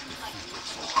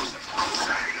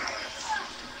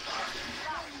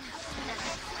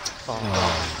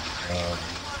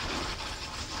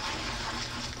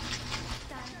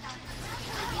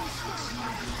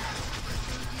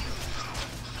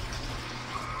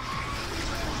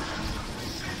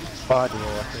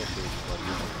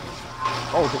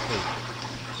Oh, good play.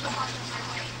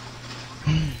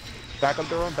 Back up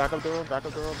the room, back up the room, back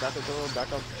up the room, back up the room,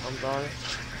 back up. I'm sorry.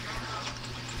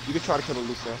 You can try to kill the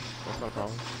Lucio. That's not a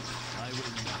problem.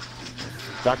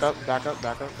 Back up, back up,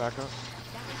 back up, back up.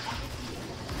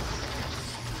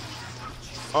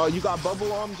 Oh, you got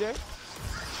bubble on, Jay?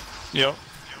 Yep.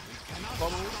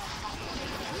 Bubble?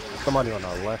 Somebody on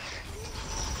our left.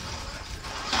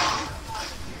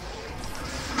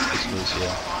 It's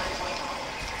Lucio.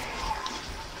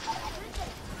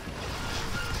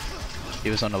 He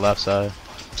was on the left side.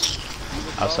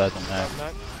 Outside the map.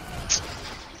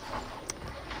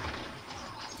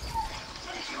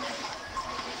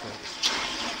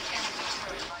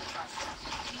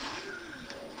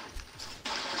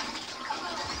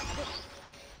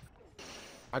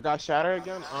 I got Shatter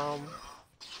again.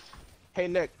 Hey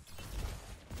Nick,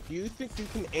 do you think you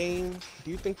can aim?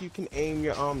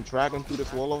 Your dragon through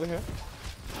this wall over here?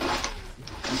 Do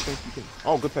you think you can?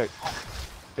 Oh, good pick.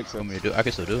 Pick so. I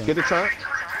can still do it. Get the turn.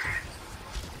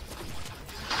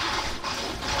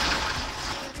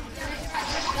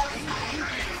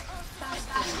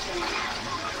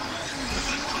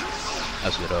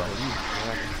 That's good.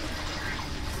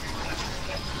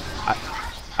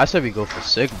 I said we go for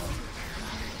Sigma.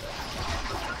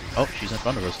 Oh, she's in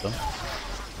front of us though.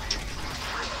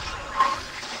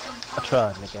 I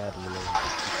tried, Nick. I had to reload.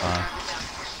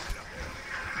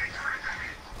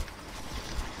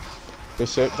 Good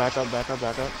shit. Back up, back up,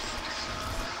 back up.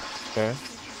 Okay.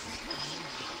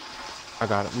 I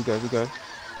got it. We good. We good.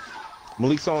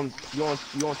 Malik's on. You on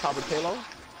top of Taylor?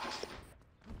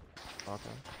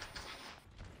 Okay.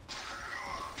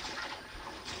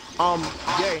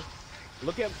 Jay,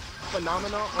 look at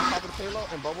Phenomena on top of the payload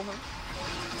and bubble him.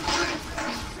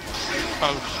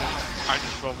 Oh shit, I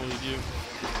just bubbled you.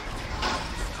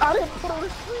 I didn't put on the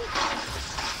screen.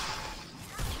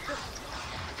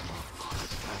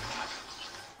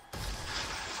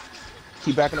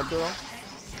 Keep backing up, Duro.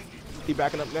 Keep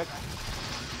backing up, Nick.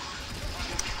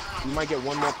 You might get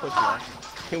one more push now.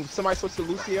 Can somebody switch to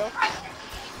Lucio?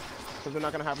 Because we're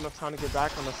not going to have enough time to get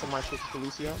back unless somebody switches to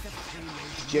Lucio.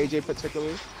 JJ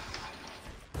particularly.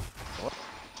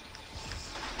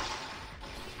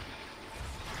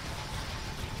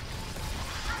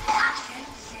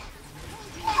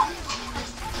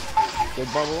 Good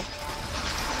bubble.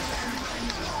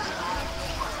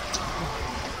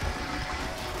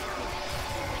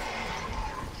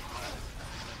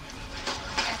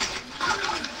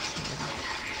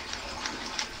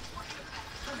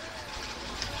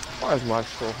 Why is March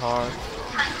so hard?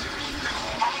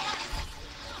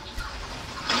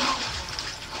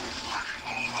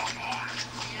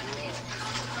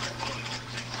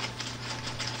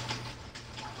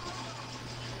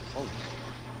 Oh.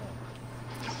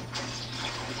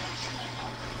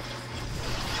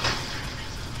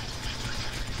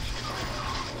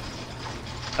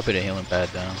 I put a healing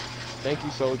pad down. Thank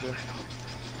you, soldier.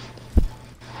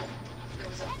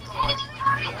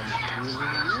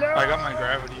 I got my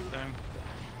gravity thing.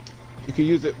 You can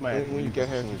use it when you get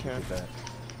here if you can.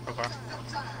 Okay.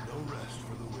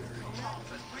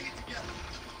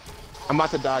 I'm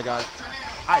about to die, guys.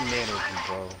 I managed you,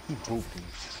 bro. He booped me.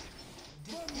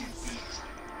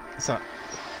 What's up?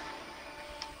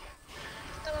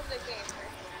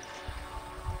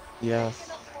 Yes.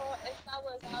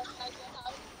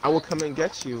 I will come and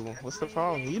get you. What's the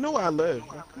problem? You know where I live.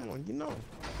 Like, come on, you know.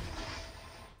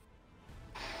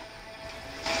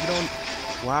 You don't.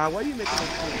 Why are you making that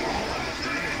face?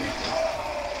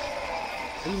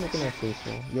 Why are you making that face,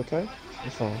 man? You okay?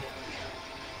 What's wrong?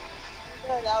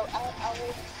 Good. I was tell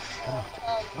you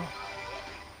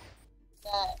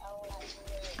that I want to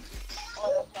do it on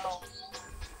the phone.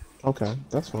 Okay,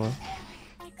 that's fine.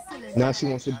 Now she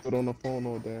wants to do it on the phone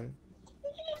all day.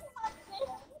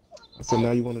 I said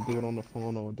now you want to do it on the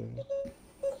phone all day. Yeah,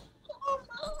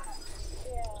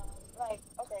 like,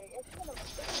 okay,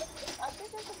 I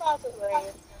think it's about the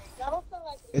grade. I don't feel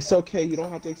like It's okay. You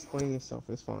don't have to explain yourself.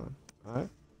 It's fine. All right?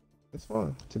 It's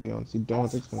fine. To be honest, you don't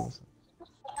have to explain yourself.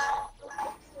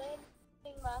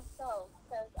 explaining myself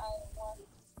because I want.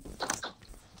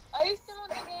 Are you still on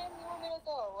the game? You want me to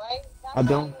go, right? I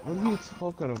don't. What are you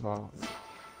talking about?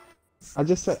 I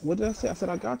just said. What did I say? I said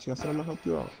I got you. I said I'm gonna help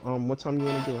you out. What time you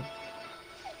wanna do it?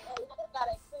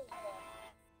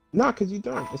 Nah, cause you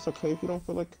don't. It's okay if you don't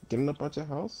feel like getting up out your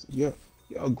house. You're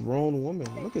a grown woman.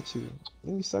 Look at you.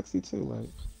 And you sexy too. Like,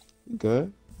 you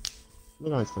good. You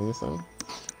gotta explain yourself.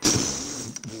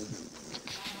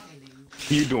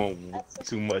 You doing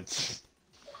too much.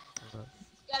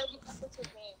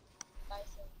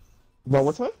 About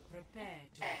what time?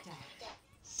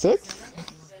 6?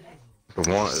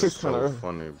 Devon is 6 so early.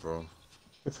 funny, bro.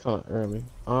 It's kind of early.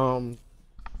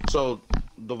 So,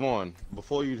 Devon,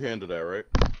 before you handle that, right?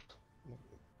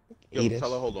 Yo,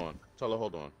 tell her hold on. Tell her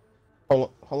hold on.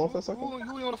 Hold on for a second.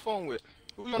 Who you on the phone with?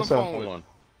 Who you on What's the up? phone with? Hold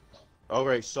on.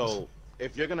 Alright, so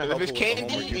if you're gonna If help it's her with the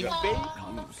Candy, homework, you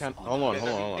got... Hold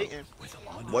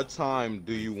on. What time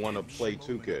do you want to play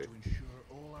 2K?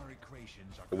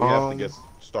 We have to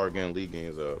start getting league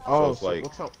games up. So it's like,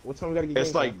 what time we gotta get it's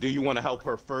games like, up? do you want to help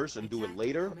her first and do it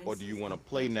later, or do you want to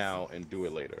play now and do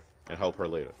it later and help her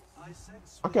later?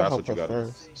 I can help her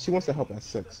first. She wants to help at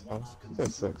 6. She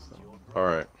said 6. All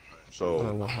right.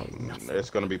 So it's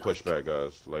gonna be pushed back,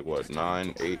 guys. Like what?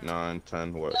 9, 8, 9,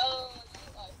 10. What?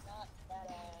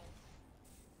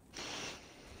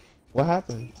 What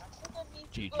happened?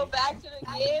 Go back to the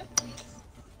game.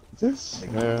 Just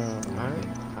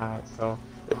alright. So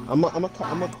I'm gonna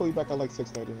call you back at like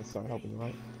 6:30 and start helping you,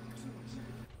 right?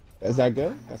 Is that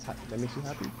good? That makes you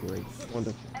happy? Great,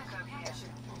 wonderful.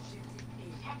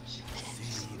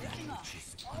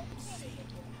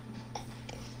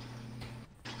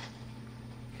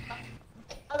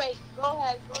 Alright, go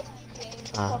ahead. Go to the game.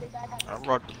 Call me back. I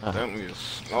rock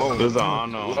the There's an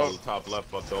honor top left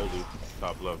for Dolly.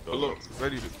 Top left, Dolly. Look,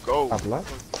 ready to go. Top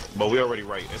left? But we already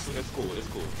right. It's cool. It's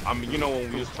cool. I mean, you know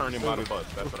when we was turning by the bus.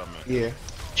 That's what I meant. Yeah.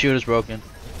 Shield's broken.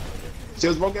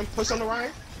 Shield's broken. Push on the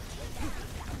Ryan.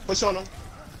 Push on him.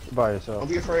 By yourself. Don't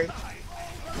be afraid.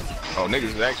 Oh, niggas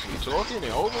is actually talking and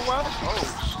Overwatch?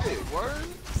 Oh, shit, word?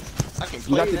 I can You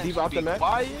play got the that diva out be the map?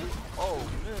 quiet? Oh,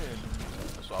 man.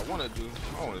 That's what I want to do.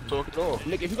 I want to talk it off.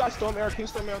 Nick, if you got Storm Arrow, can you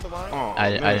Storm Arrow the Ryan? Oh, I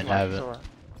didn't have it. Right.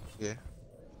 Yeah.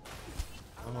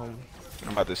 I'm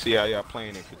about to see how y'all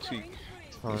playing in critique.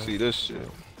 Let's see this shit.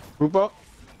 Group up.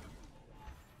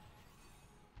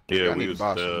 Yeah, Y'all we need was to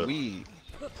buy some weed.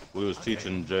 we was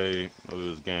teaching Jay. We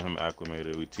was getting him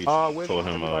acclimated. We Where's told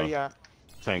him everybody at?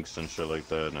 tanks and shit like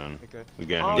that, and Okay. we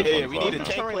getting him. Yeah, we need a 25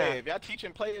 tank now. player. If y'all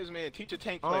teaching players, man, teach a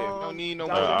tank player. We don't need no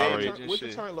more Where's damage and Where's the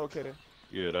shit. turn located?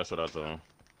 Yeah, that's what I told him.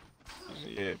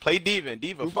 Yeah, play Diva.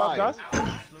 Diva Group up, fire. guys?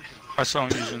 I saw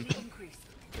him using.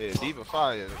 Yeah, Diva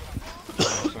fire. You know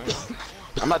what I'm saying?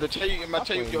 I'm about to tell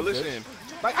you, yo, listen.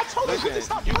 Like, I told you to Listen,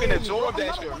 stop you can playing me, absorb bro.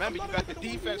 that shit. Remember, you got the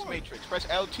defense matrix. Press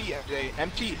LT, MJ.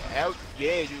 MT, L.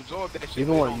 Yeah, you absorb that shit. You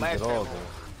don't It want don't to use last it all, that though. long.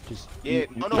 Just Yeah,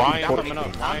 no, Ryan coming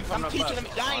up. Ryan I'm coming up teaching fast.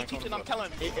 them. Y'all ain't teaching. I'm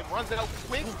telling them. It runs out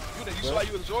quick. You saw how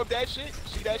you absorb that shit.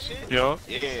 See that shit? Yeah.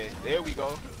 Yeah. There we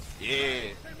go. Yeah.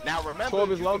 Now remember,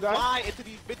 12 is you low, can guys. fly into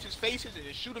these bitches' faces and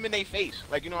just shoot them in their face.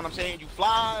 Like, you know what I'm saying? You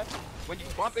fly. When you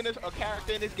bump into a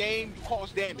character in this game, you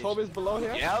cause damage. 12 is below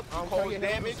here? Yep. You cause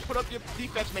damage. Put up your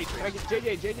defense matrix.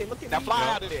 JJ, look at Now me. fly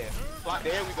out of there. Fly,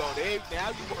 there we go. Now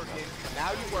you working.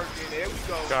 Now you working. There we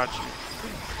go. Got you.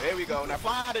 There we go. Now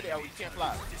fly out of there. Oh, you can't fly.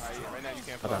 Alright, yeah, right now you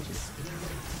can't fly.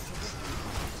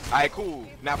 Alright, cool.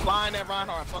 Now fly in that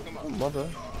Reinhardt and fuck him up. Mother,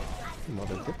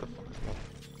 get the fuck out.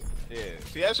 Yeah.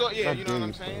 See, that's what, yeah, you know what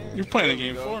I'm saying? You're playing the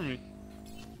There we game go. for me.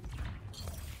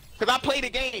 Cause I play the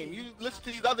game. You listen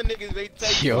to these other niggas, they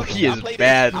say, Yo, "Look, he I is play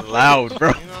bad this, I play loud, this." bro.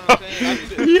 You know what I'm saying? I do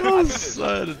this. Yo, I do this.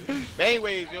 son. But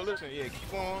anyways, yo, listen, yeah,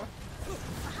 keep on.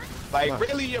 Like,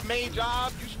 really, your main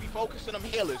job, you should be focusing on them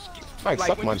healers. Mike,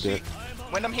 suck when my you see, dick.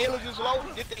 when them healers is low,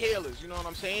 get the healers, you know what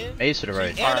I'm saying? Ace to the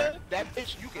right. See, Anna, that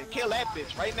bitch, you can kill that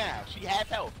bitch right now. She half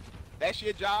health. That's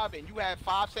your job, and you have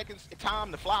 5 seconds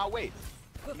time to fly away.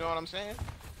 You know what I'm saying?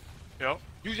 Yep.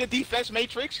 Use your defense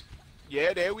matrix.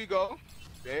 Yeah, there we go.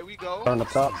 There we go. Turn the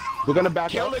top. We're gonna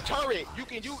back Kill up. the turret.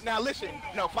 Now listen.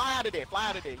 No, fly out of there. Fly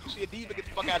out of there. You see a diva, get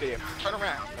the fuck out of there. Turn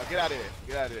around. Now get out of there.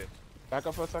 Get out of there. Back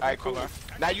up for a second. Alright, cool.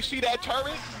 Now you see that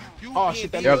turret? Oh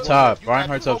shit, They're up top.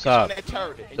 Reinhardt's up top.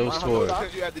 Those scores.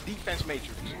 Because you have the defense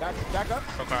matrix. Back up.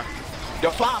 Okay. Yo,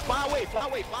 fly away.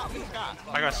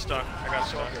 I got stuck.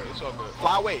 It's all good.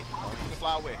 Fly away. You can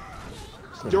fly away.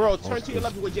 Jero, turn to your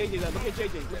left with JJ. Look at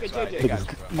JJ. Look at JJ.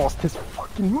 Niggas lost his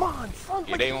fucking mind, son.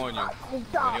 Yeah, they on you.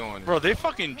 They on you. Bro, they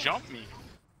fucking jumped me.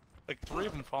 Like 3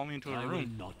 of them follow me into a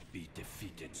room. Not be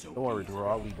defeated so Don't worry, Drew.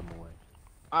 I'll lead them away.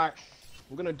 Alright.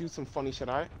 We're gonna do some funny shit,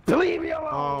 alright? Leave me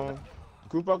alone!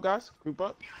 Group up, guys. Group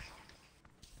up.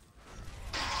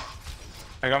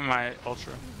 I got my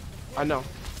ultra. I know.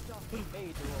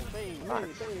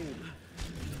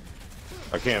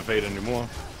 I can't fade anymore.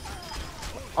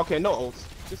 Okay, no ults.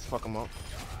 Just fuck them up.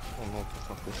 I don't know what the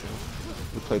fuck this is.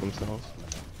 They play themselves.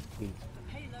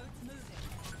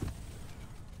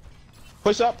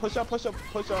 Push up, push up, push up,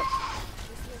 push up.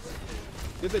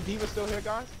 Is the diva still here,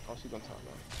 guys? Oh, she's gonna talk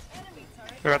now.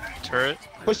 I got the turret.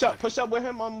 Push up with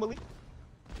him on Malik.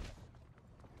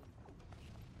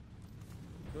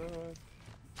 Good.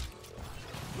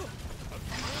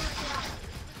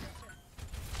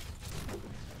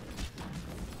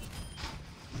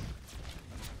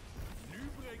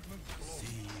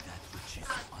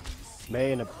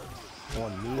 May in a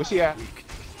on me. Where's she at?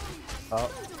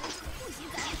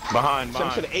 Behind. I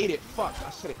should have ate it. Fuck. I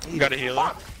should have ate it. You got a healer?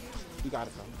 Fuck. You got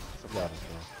it, though. Got it,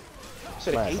 bro.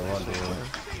 Should have ate Smack,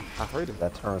 it. I heard it.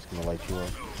 That turn's gonna light you up.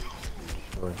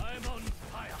 Sure.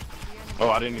 Oh,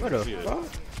 I didn't even see it.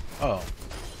 Oh.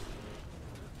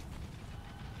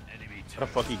 How the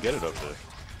fuck he get it up there?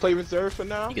 Play reserve for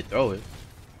now? You can throw it.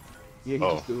 Yeah, he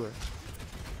just do it.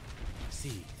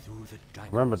 See through the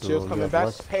Remember, Shield's coming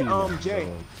back. Hey, Jay.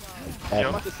 Yep. I'm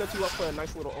about to set you up for a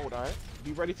nice little ult, alright?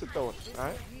 Be ready to throw it,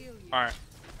 alright? Alright.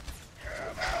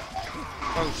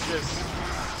 Oh shit.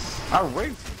 I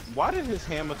raped. Why did his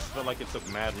hammer feel like it took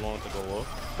mad long to go off?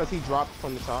 Because he dropped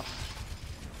from the top.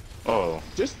 Oh.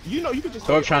 Just, you know, you could just...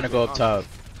 Thor trying to go up top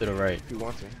to the right. If you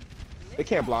want to. They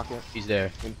can't block it. He's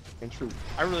there. In truth.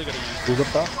 I really gotta use Who's up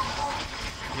top?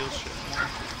 heal shit.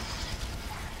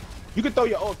 You can throw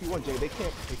your ult if you want, Jay. They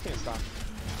can't stop.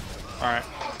 Alright.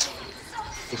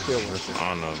 It's still worth it. I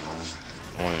don't know, man.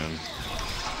 Playing.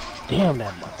 Damn,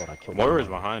 that I thought I killed her. Moira's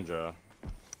behind you.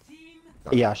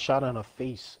 Yeah, I shot her in her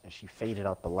face and she faded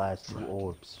out the last 2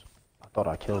 orbs. I thought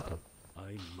I killed her.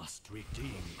 I must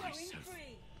redeem myself.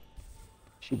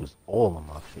 She was all in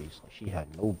my face. Like she had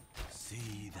no.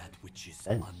 See that which is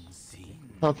sense. unseen.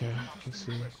 Okay, let's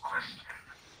see.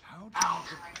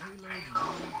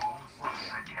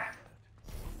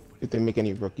 Did they make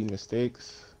any rookie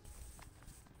mistakes?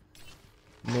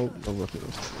 Nope, no rookie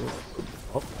mistakes.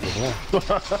 Oh, yeah.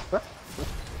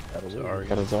 Sorry.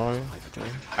 Got a Zarya.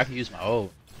 I can use my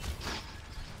ult.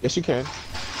 Yes, you can.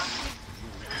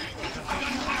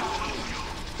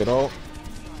 Good ult.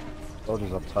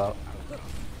 Soldier's up top.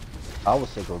 I would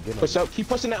say go get him. Push up. Keep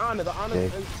pushing the honor. The honor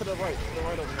Okay. to the right. To the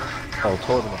right over there. Oh,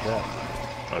 towards him back.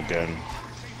 Again.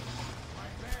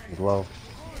 He's low.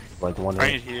 Like the one.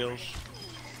 I need heals.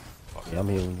 Yeah, I'm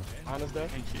healing you. Honor's there.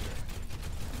 Thank you.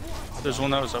 There's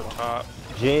one that was up top.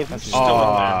 Jay, if you Still in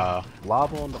there.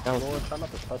 lava on the floor, try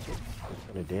not to touch it. It's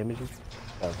gonna damage you.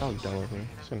 I'm done with me.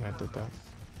 Shouldn't have did that.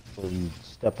 So you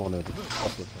step on it.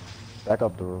 Back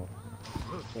up the road.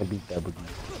 Can't beat that with you.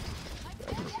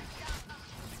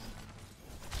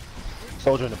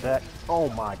 Soldier in the back. Oh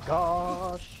my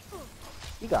gosh.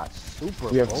 He got super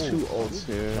We have bold. 2 ults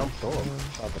here. Jumped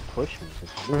off. Tried to push me.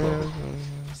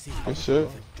 Good shit.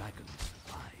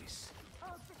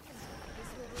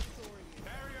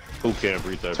 Who can't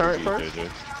breathe that? Turn it BG, first. JJ?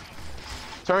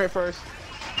 Turn it first.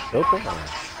 Okay.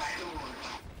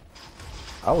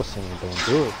 I was saying don't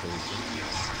do it, cause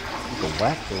you can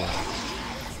whack the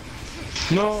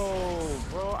No,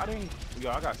 bro, I didn't.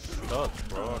 Yo, I got stuck,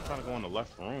 bro. I was trying to go in the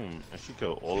left room, and she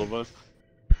killed all of us.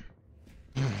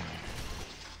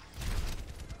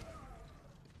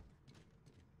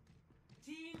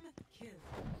 Team kill.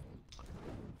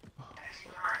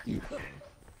 You.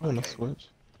 I wanna switch.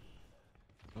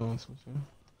 I wanna switch.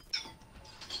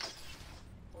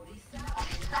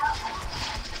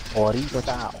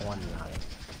 Orisa online.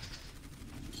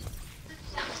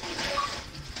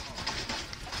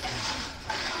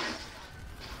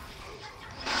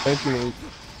 Thank you, Malik.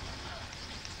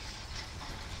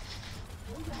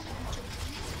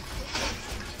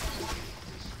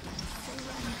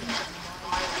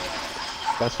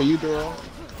 That's for you, Duro.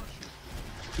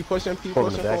 Keep pushing, keep Pull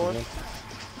in the pushing back forward. again.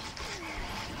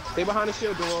 Stay behind the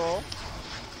shield, Doral.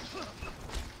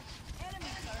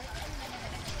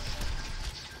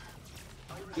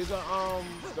 There's a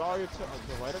Zarya to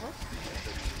the right of us.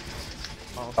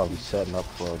 Oh, I'll be setting up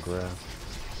for a grab.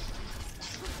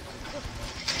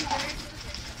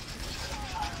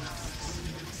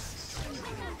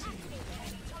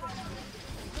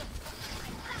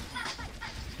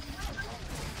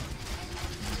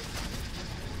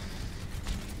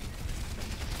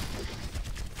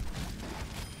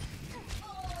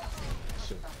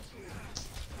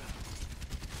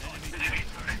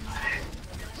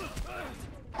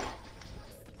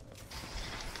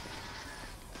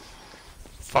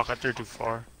 Fuck, I threw too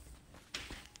far.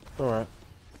 Alright.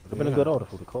 Would have been a good order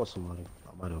if we caught somebody.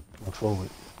 I might have moved forward.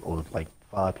 Or like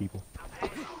 5 people.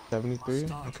 73?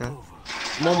 Okay.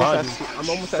 I'm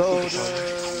almost at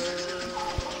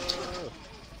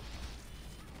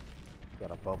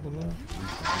Got a bubble now.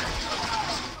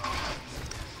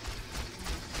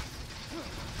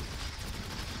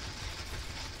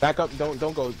 Back up, don't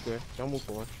go there. Don't move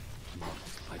forward.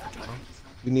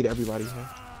 We need everybody here.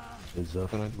 Is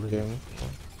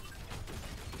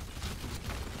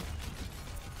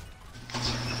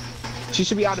she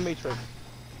should be out of Matrix.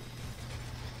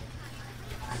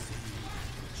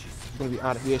 She's gonna be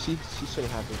out of here. She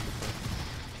shouldn't have this.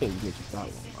 Can't get you that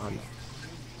one. I know.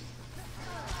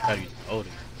 How do you ult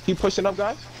it? Keep pushing up,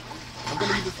 guys. I'm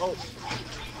gonna use this ult.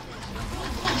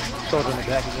 Throw it in the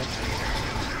back again.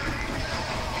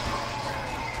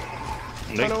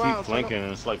 They keep flanking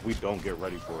and it's like we don't get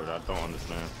ready for it. I don't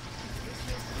understand.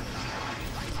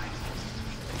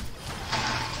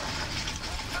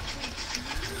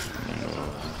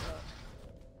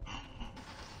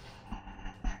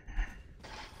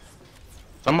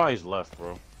 Somebody's left,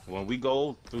 bro. When we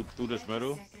go through this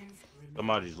middle,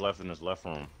 somebody's left in this left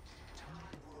room.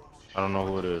 I don't know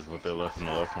who it is, but they're left in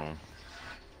the left room.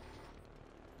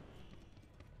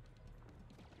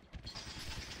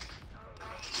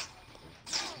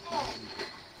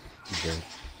 Okay.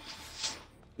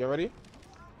 You ready?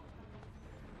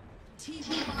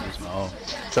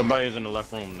 Somebody's in the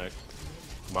left room, Nick.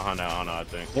 Behind that Ana, I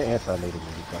think. They're anti-native.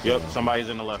 Yep, somebody's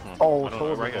in the left room. Oh, I don't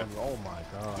know, right here. Oh my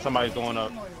god. Somebody's going up.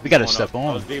 We gotta step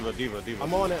on. Oh, it's Diva.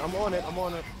 I'm on it.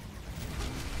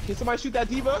 Can somebody shoot that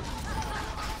Diva?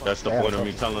 That's the point of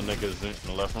me telling niggas in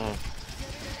the left room.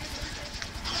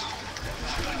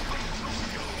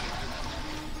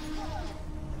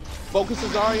 Focus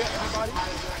Zarya, everybody.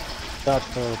 Stop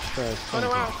Turn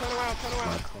around.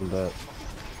 Come back.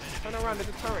 Turn around to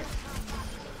the turret.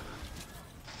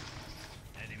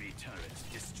 Enemy turret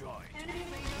destroyed.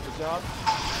 Good job.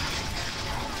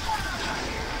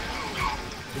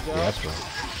 Good job. Yeah, that's right.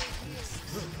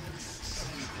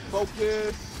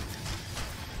 Focus.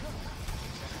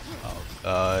 Oh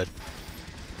god.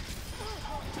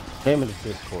 Him in the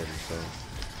Discord, so.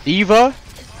 Diva?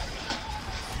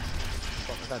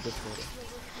 Fuck, I got Discord.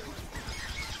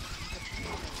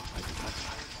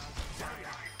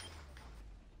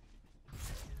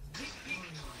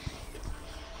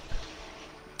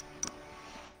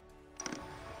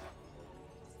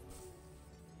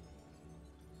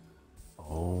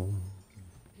 Oh.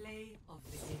 Play of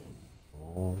the game.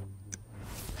 Oh.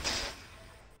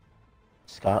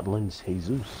 Scotland's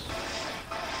Jesus.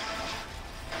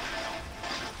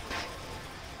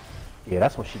 Yeah,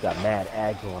 that's when she got mad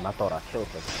aggro and I thought I killed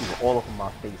her. She was all over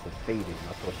my face and faded and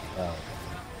I thought she died.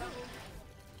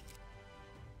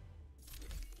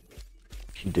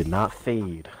 She did not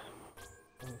fade.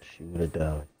 She would have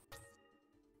died.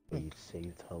 Fade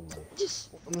saved her life. Just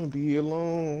wanna be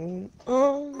alone.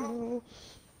 Oh,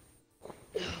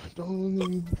 don't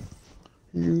leave.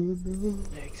 You know.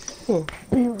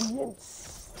 Experience.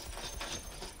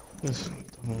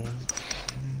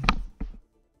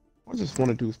 All I just want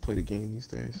to do is play the game these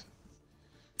days.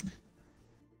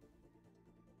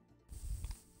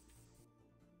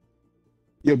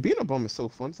 Yo, beating up on is so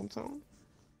fun sometimes.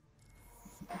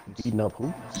 Beating up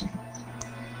who?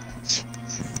 Just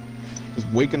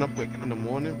waking up in the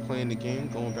morning, playing the game,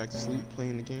 going back to sleep,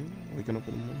 playing the game, waking up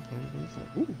in the morning, playing the game. It's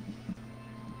like, ooh.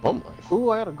 Bum life. Ooh,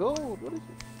 I got a gold. What is it?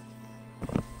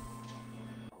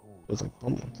 It's like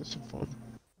bum life. This shit fun.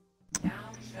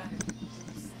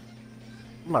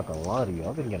 I'm not gonna lie to you,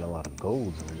 I've been getting a lot of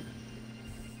golds in it.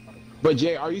 But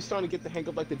Jay, are you starting to get the hang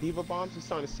of like the diva bombs? You're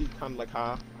starting to see kind of like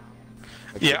how?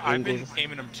 Like yeah, I've been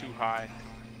aiming them too high.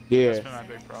 Yeah. That's been my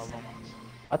big problem.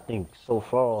 I think so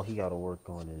far all he gotta work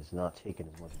on is not taking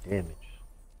as much damage.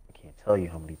 I can't tell you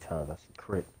how many times I see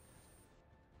crit.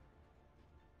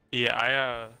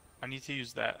 Yeah, I need to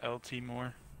use that LT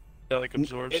more. That like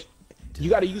absorbs. You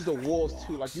gotta use the walls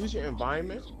too. Like use your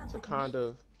environment to kind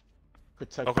of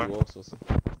protect you also. So.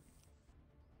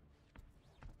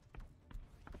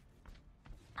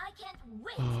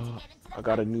 I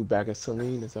got a new bag of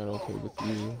saline. Is that okay with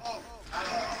you?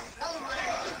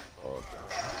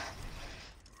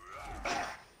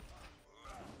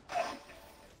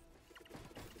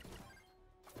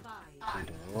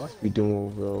 Oh, we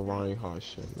doing real Reinhardt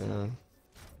shit, man.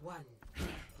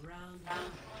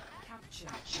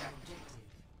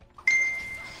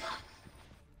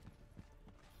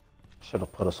 Should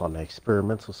have put us on the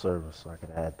experimental server so I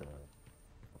could add the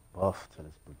buff to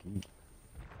this Brigitte.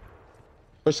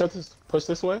 Push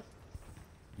this way.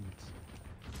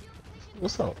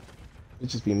 What's up? It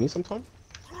just be me sometimes.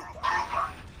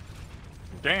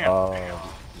 Damn.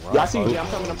 Yeah, I see you, Jay.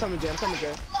 I'm coming, Jay.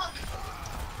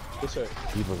 Good shit.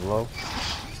 Diva's low.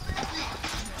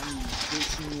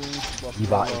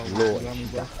 Diva is low.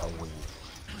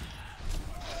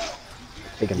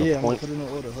 Taking the point. Put it in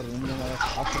order. Hold on.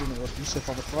 I'll put it in order. You said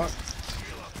 5 o'clock?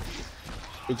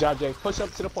 Good job, Jay. Push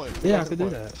up to the point. Yeah, I could do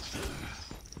that.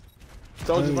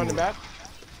 Soldier running back.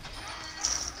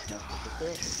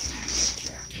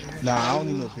 Nah, I don't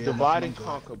need no beer. Divide and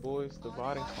conquer, boys.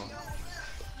 Divide and conquer.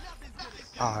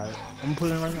 Alright, I'm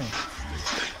putting it right now.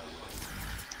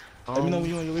 Let me know when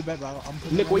you're on your way back, but I'm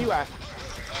putting Nick, it where you at?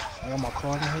 I got my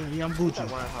car in here. Yeah, I'm Gucci.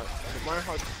 Reinhardt.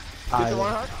 Get the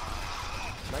Reinhardt.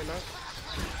 Night.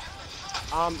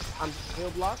 I'm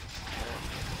heal block.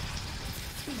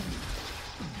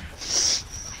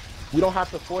 You don't have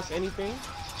to force anything.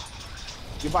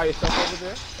 You're by yourself over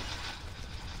there.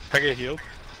 I get healed.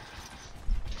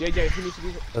 JJ, he needs to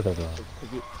be because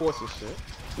you forces shit.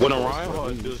 When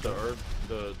Reinhardt does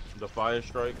the fire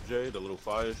strike, Jay, the little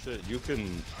fire shit, you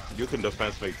can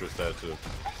defense matrix that too.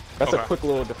 That's a quick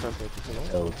little defense matrix, you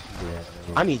know? Yeah.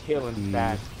 I need healing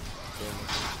bad.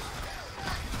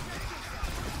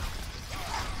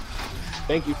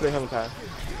 Thank you for the healing time.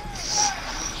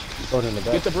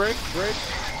 Get the break.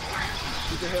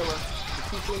 Keep the healer. Just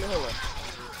keep doing the healer.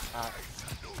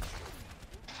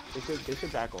 They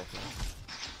should back off now.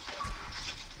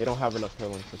 They don't have enough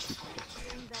healing for people.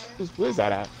 Where's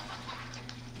that at?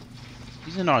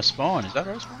 He's in our spawn. Is that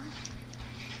our spawn?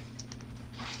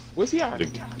 Where's he at? The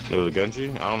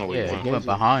Gundy? I don't know where he went. He went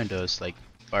behind us, like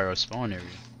by our spawn area.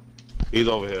 He's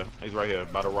over here. He's right here,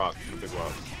 by the rock, the big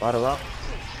rock. By the rock?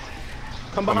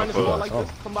 Come behind this wall like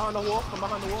this. Come behind the wall.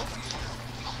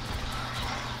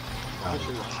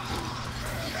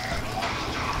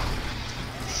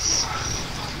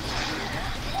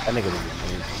 That nigga didn't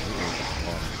change.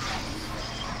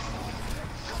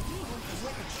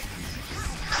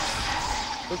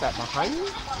 What's that, behind you?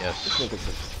 Yes. This nigga's a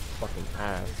fucking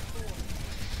ass.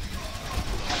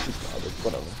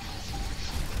 Whatever.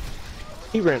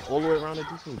 He ran all the way around to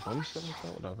do some dumb shit like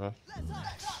that? Whatever.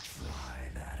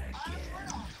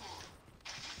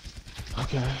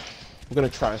 Okay. We're gonna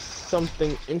try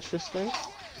something interesting.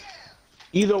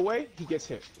 Either way, he gets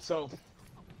hit. So,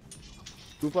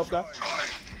 group up, guys.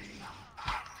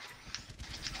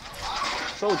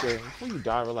 Soldier, before you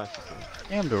die, relax.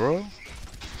 Damn, Duro.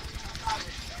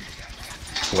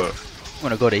 What?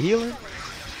 Wanna go to healer?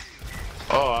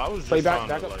 Oh, I was just trying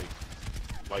back to up.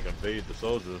 like evade the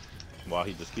soldier while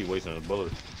he just keep wasting his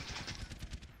bullets.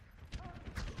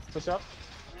 Push up.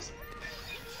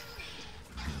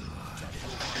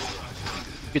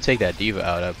 You could take that diva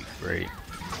out, that'd be great.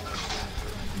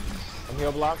 I'm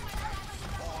heal block.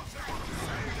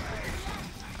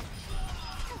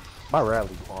 My rally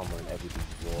armor and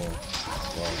everything's wall.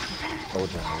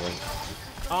 Soldier on the way.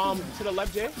 To the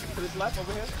left, Jay. To this left,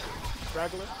 over here.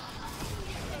 Straggler.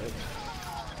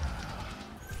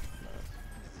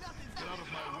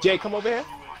 Jay, come over here.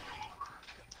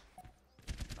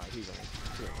 Alright, he's on.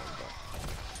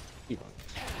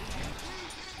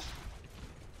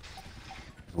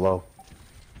 Low.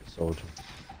 Soldier.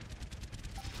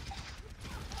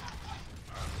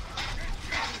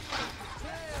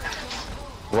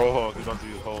 Roadhog, he's about to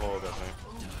use whole hog, I think.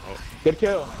 Oh. Good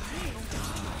kill.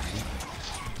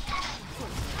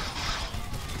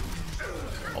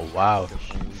 Oh wow,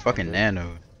 fucking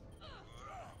nano.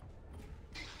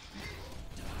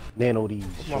 Nano these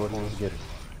short ones get it.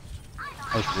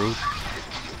 That's rude.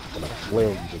 When I flail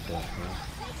you did that, man.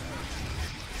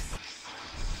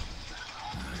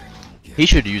 He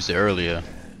should have used it earlier.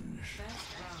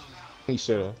 He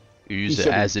should have. You used it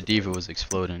as the diva was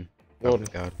exploding. Well,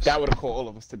 that would have called all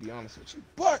of us, to be honest with you.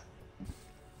 But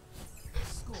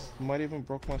you might even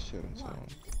broke my shit. I'm sorry.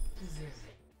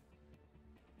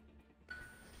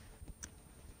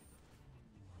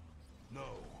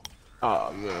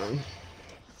 Oh man,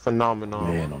 phenomenal.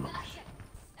 Man,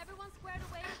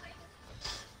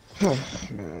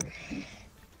 man.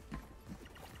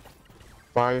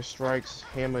 Fire strikes,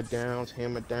 hammer downs,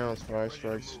 fire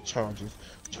strikes, charges.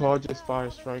 Charges, fire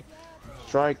strike,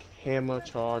 strike, hammer,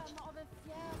 charge.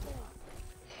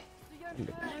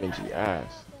 Benji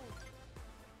ass.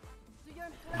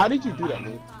 How did you do that,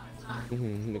 move?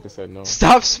 Nigga said no.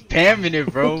 Stop spamming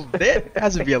it, bro. There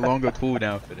has to be a longer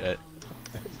cooldown for that.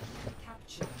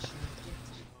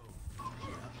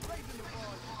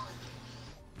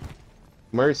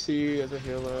 Mercy as a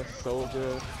healer,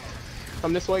 soldier.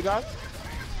 Come this way, guys.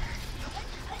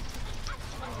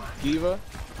 Diva.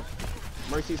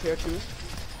 Mercy's here too.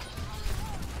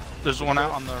 There's one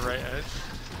out on the right edge.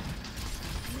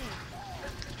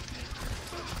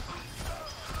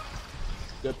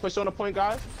 Good push on the point,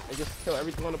 guys, and just kill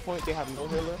everything on the point. They have no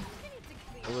healer.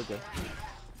 Oh, we're good.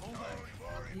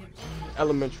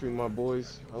 Elementary, my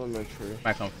boys. Elementary.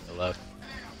 Might come from the left.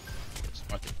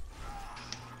 Smart.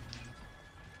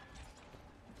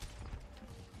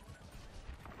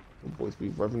 The boys be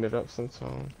revving it up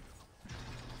sometime.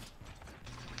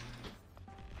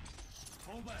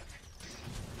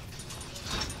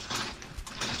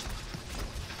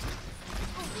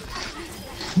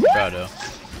 Brother.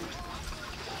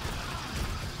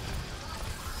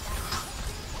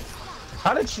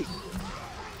 How did she?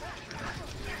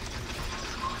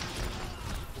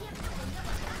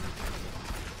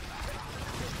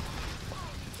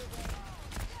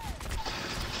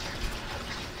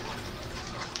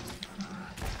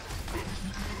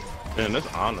 Man, this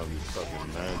Ana be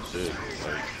fucking mad shit.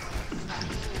 Like,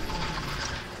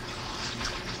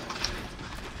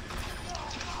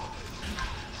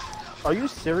 are you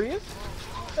serious?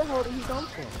 What the hell did he come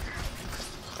from?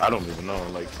 I don't even know.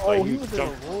 Like, he was in a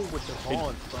room with the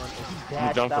Vaughn, son, and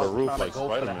he jumped out for the roof trying like to go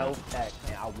for the Spider-Man. health pack,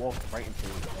 and I walked right into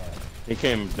his ass. He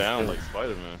came down like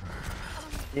Spider-Man.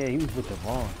 Yeah, he was with the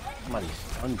Vaughn. Somebody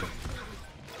stunned him.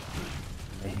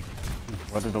 And he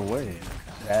running away.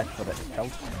 Asked for the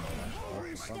health pack.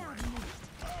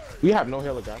 We have no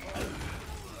healer, guys.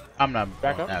 I'm not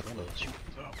back up. That close.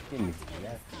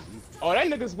 Oh, that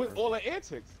nigga's with all the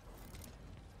antics.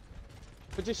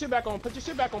 Put your shit back on. Put your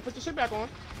shit back on. Put your shit back on.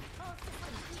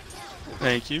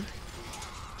 Thank you.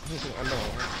 I know.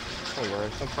 Don't worry.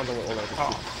 Sometimes I with all that.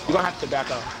 Oh. You're gonna have to back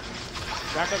up.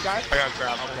 Back up, guys. I got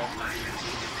grabbed. Okay.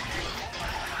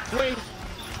 Swing.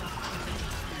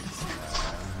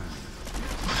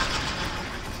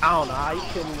 I don't know how you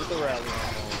killed me with the rally.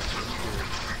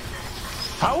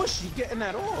 How is she getting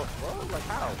that off, bro? Like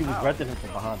how? He was renting him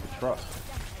from behind the truck.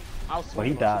 Well,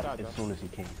 he died as soon as he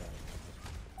came down.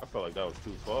 I felt like that was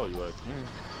too far. You like,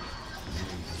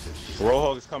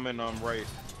 Roadhog is coming right.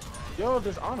 Yo,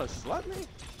 does Ana slut me?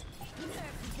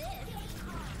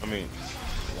 I mean,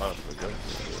 a lot of forget.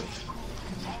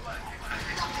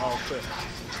 Oh shit!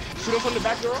 Shoot him from the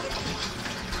back, girl.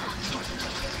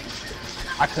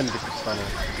 I couldn't get the stun in.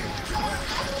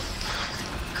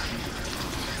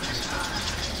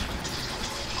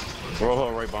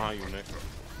 Roadhog right behind you, Nick.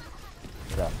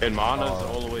 Yeah. And my Ana's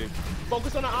all the way.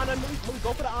 Focus on the Ana, move.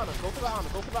 Go for the Ana. Go for the Ana.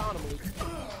 Go for the Ana, move.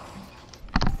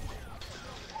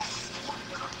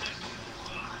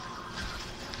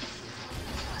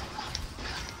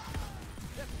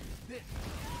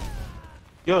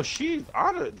 Yo,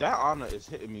 Ana, that Ana is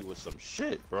hitting me with some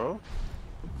shit, bro.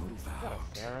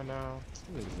 Sarah now.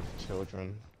 These are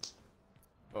children.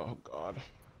 Oh god.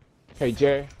 Hey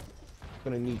Jay, I'm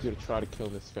gonna need you to try to kill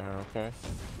this Pharaoh, okay?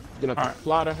 You're gonna have to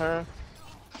fly to her,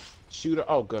 shoot her.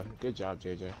 Oh, good job,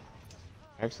 JJ.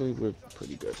 Actually, we're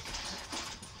pretty good.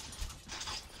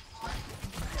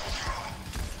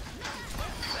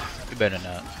 You better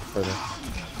not. Further.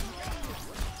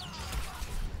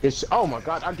 Oh my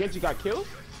god, I guess you got killed?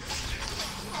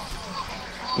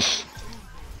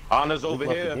 Ana's over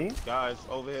here, guys.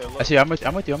 Over here. Look. I see. I'm with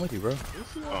you, bro.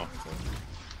 Oh.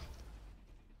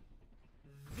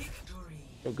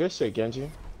 Yo, good shit, Genji.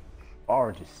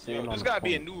 Or just sitting on there's the gotta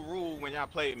be a point. new rule when y'all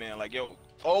play, man. Like, yo,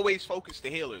 always focus the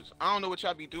healers. I don't know what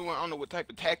y'all be doing. I don't know what type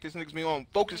of tactics niggas be on.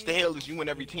 Focus the healers. You win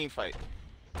every team fight.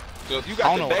 So if you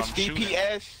got the best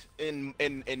DPS and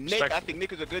Nick, I think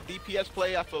Nick is a good DPS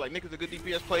player. I feel like Nick is a good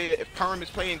DPS player. If Perm is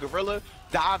playing Gorilla,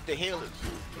 dive the healers.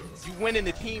 You win in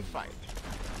the team fight.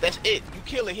 That's it. You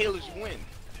kill the healers, you win.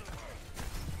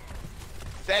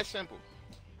 It's that simple.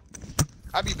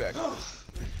 I'll be back.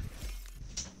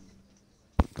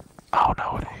 I don't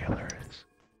know what a healer is.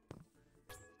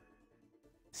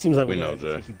 Seems like we know,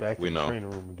 Jay. We know.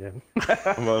 Training room again.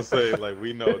 I'm gonna say, like,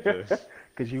 we know, Jay.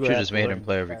 Cause you should just made him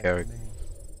play every character.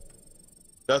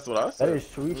 That's what I said. That is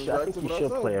true. I think you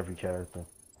should play every character.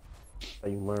 So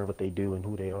you learn what they do and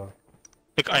who they are.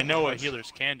 Like, I know what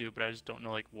healers can do, but I just don't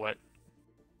know, like, what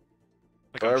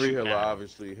Like every healer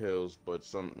obviously heals, but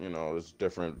some, you know, it's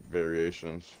different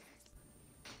variations.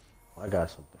 I got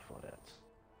something for that.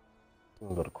 I'm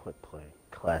gonna go to quick play,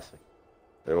 classic.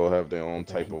 They all have their own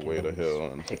type of way to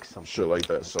heal and shit like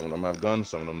that. Some of them have guns,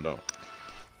 some of them don't.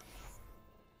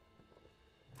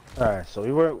 Alright, so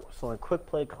in quick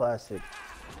play classic,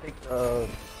 pick some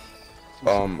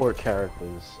support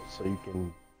characters so you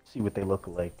can see what they look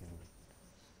like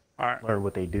and learn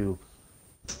what they do.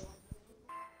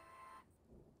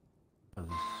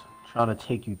 Trying to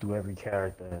take you through every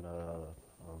character in a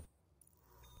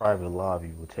private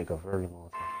lobby will take a very long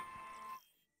time.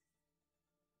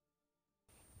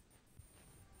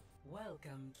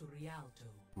 Welcome to Rialto.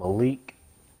 Malik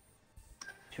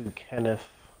to Kenneth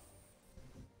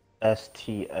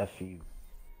STFU.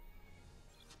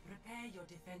 Prepare your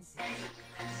defenses.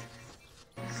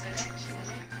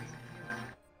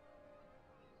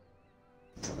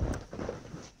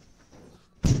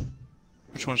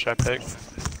 Which one should I pick?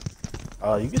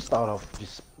 You can start off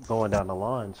just going down the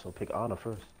line, so pick Ana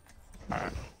first.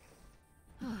 Alright.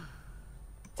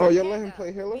 Oh, you let him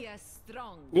play healer?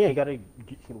 Yeah, you gotta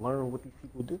learn what these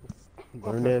people do.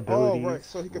 Learn their abilities. Oh, right,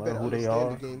 so he could better who they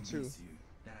understand are. the game too.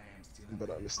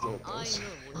 Better understand things.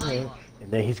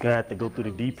 And then he's gonna have to go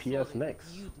through the DPS next.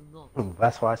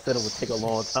 That's why I said it would take a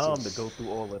long time to go through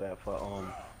all of that for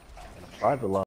in a private lobby.